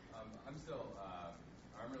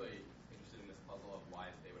 I'm really interested in this puzzle of why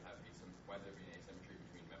they would have why there be an asymmetry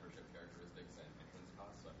between membership characteristics and entrance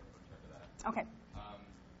costs. So I can return to that. Okay.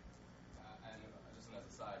 And just as an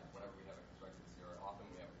aside, whenever we have a constructive CR, often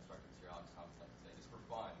we have a constructive CR, Alex Thomas likes to say, just for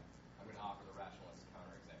fun, I'm going to offer the rationalist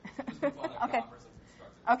counterexample. So just for fun, I'm going to offer some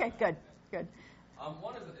constructive. Okay. Good.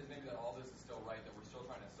 One is maybe that all this is still right, that we're still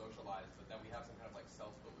trying to socialize, but then we have some kind of like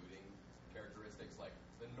self-deluding characteristics, like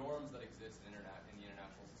the norms that exist in the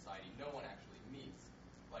international society society, no one actually meets.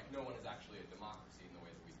 Like, no one is actually a democracy in the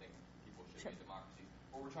way that we think people should be a democracy.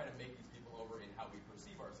 Or we're trying to make these people over in how we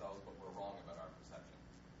perceive ourselves, but we're wrong about our perception.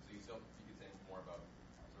 So you could say more about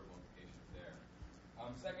sort of implications there.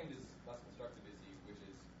 Second is less constructivism, which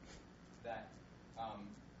is that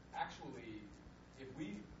actually, if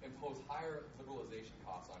we impose higher liberalization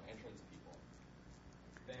costs on entrance people,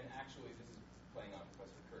 then actually, this is playing on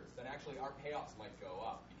Professor Kurtz, then actually our payoffs might go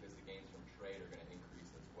up because the gains from trade are going to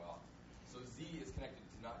increase as well. So Z is connected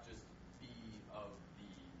to not just B of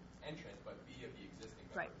the entrant, but B of the existing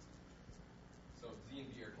members. Right. So Z and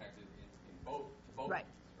B are connected in both to both Right.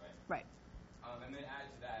 of these, right? Right. And then add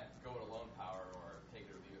to that go it alone power or take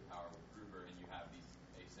it or leave it power with Gruber, and you have these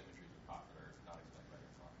asymmetries of cost that are not explained by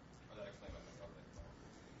your model, or that explained by the other model.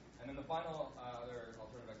 And then the final other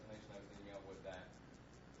alternative explanation I was thinking of was that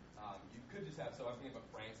you could just have, so I'm thinking about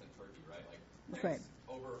France and Turkey, right? Like France,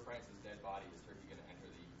 over France's dead body, is Turkey going to enter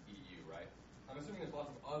the EU, right? I'm assuming there's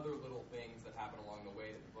lots of other little things that happen along the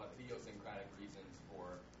way that people have idiosyncratic reasons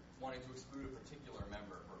for wanting to exclude a particular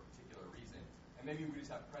member for a particular reason. And maybe we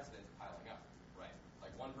just have precedents piling up, right?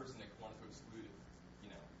 Like one person that wanted to exclude,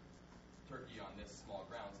 Turkey on this small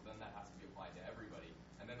ground, so then that has to be applied to everybody.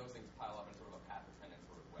 And then those things pile up in sort of a path dependent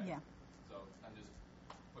sort of way. Yeah. So I'm just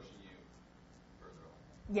pushing you further along.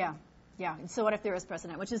 Yeah. Yeah. So what if there is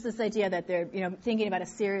precedent, which is this idea that they're, thinking about a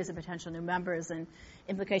series of potential new members and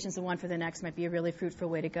implications of one for the next might be a really fruitful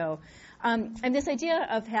way to go. And this idea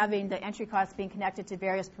of having the entry costs being connected to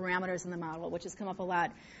various parameters in the model, which has come up a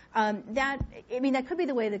lot, that could be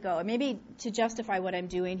the way to go. And maybe to justify what I'm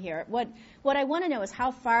doing here, what I want to know is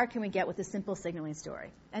how far can we get with a simple signaling story?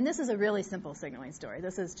 And this is a really simple signaling story.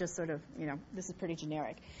 This is just sort of, this is pretty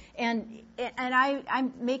generic. And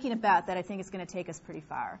I'm making a bet that I think it's going to take us pretty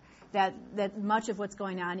far. That much of what's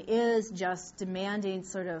going on is just demanding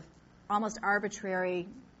sort of almost arbitrary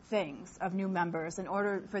things of new members in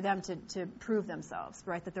order for them to prove themselves,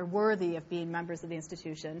 right? That they're worthy of being members of the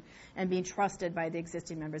institution and being trusted by the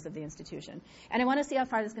existing members of the institution. And I want to see how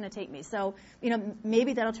far this is going to take me. So,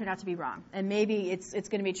 maybe that'll turn out to be wrong. And maybe it's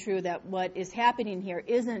going to be true that what is happening here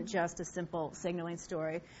isn't just a simple signaling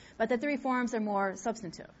story, but that the reforms are more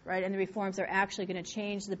substantive, right? And the reforms are actually going to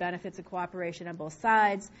change the benefits of cooperation on both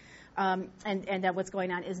sides. And that what's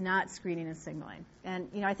going on is not screening and signaling. And,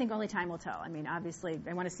 I think only time will tell. Obviously,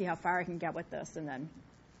 I want to see how far I can get with this and then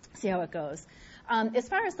see how it goes. As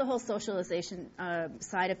far as the whole socialization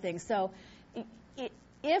side of things, so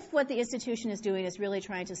if what the institution is doing is really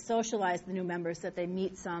trying to socialize the new members so that they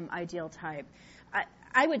meet some ideal type,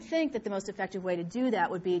 I would think that the most effective way to do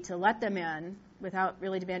that would be to let them in without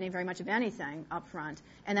really demanding very much of anything up front,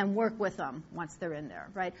 and then work with them once they're in there,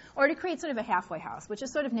 right? Or to create sort of a halfway house, which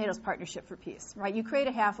is sort of NATO's Partnership for Peace, right? You create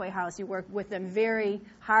a halfway house, you work with them very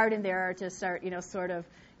hard in there to start, sort of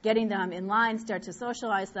getting them in line, start to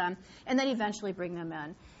socialize them, and then eventually bring them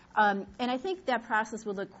in. And I think that process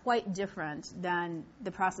would look quite different than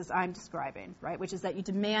the process I'm describing, right? Which is that you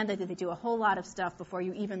demand that they do a whole lot of stuff before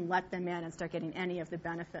you even let them in and start getting any of the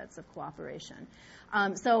benefits of cooperation.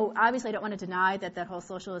 So obviously I don't want to deny that whole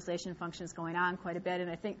socialization function is going on quite a bit, and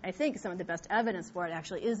I think some of the best evidence for it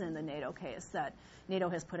actually is in the NATO case, that NATO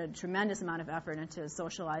has put a tremendous amount of effort into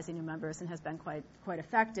socializing new members and has been quite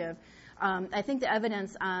effective. I think the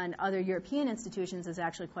evidence on other European institutions is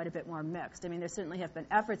actually quite a bit more mixed. There certainly have been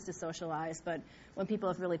efforts to socialize, but when people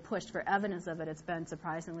have really pushed for evidence of it, it's been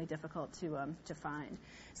surprisingly difficult to find.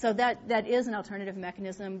 So that is an alternative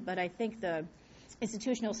mechanism, but I think the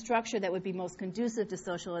institutional structure that would be most conducive to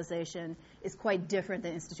socialization is quite different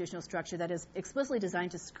than institutional structure that is explicitly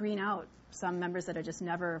designed to screen out some members that are just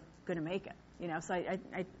never going to make it. So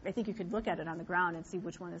I think you could look at it on the ground and see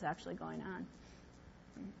which one is actually going on.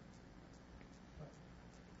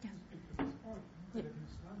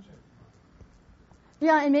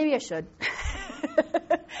 Yeah, and maybe I should.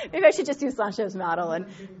 Maybe I should just use Sanchez's model. And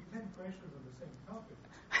getting 10 questions on the same topic.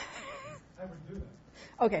 I would do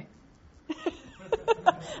that. Okay.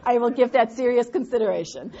 I will give that serious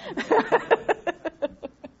consideration. Okay.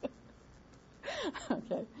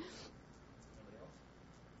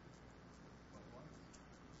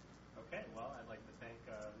 Okay, well, I'd like to thank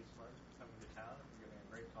Lisa Martin for coming to town and for giving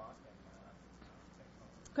a great talk. And thanks so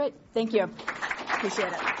much. Great. Thank you.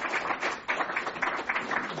 Appreciate it.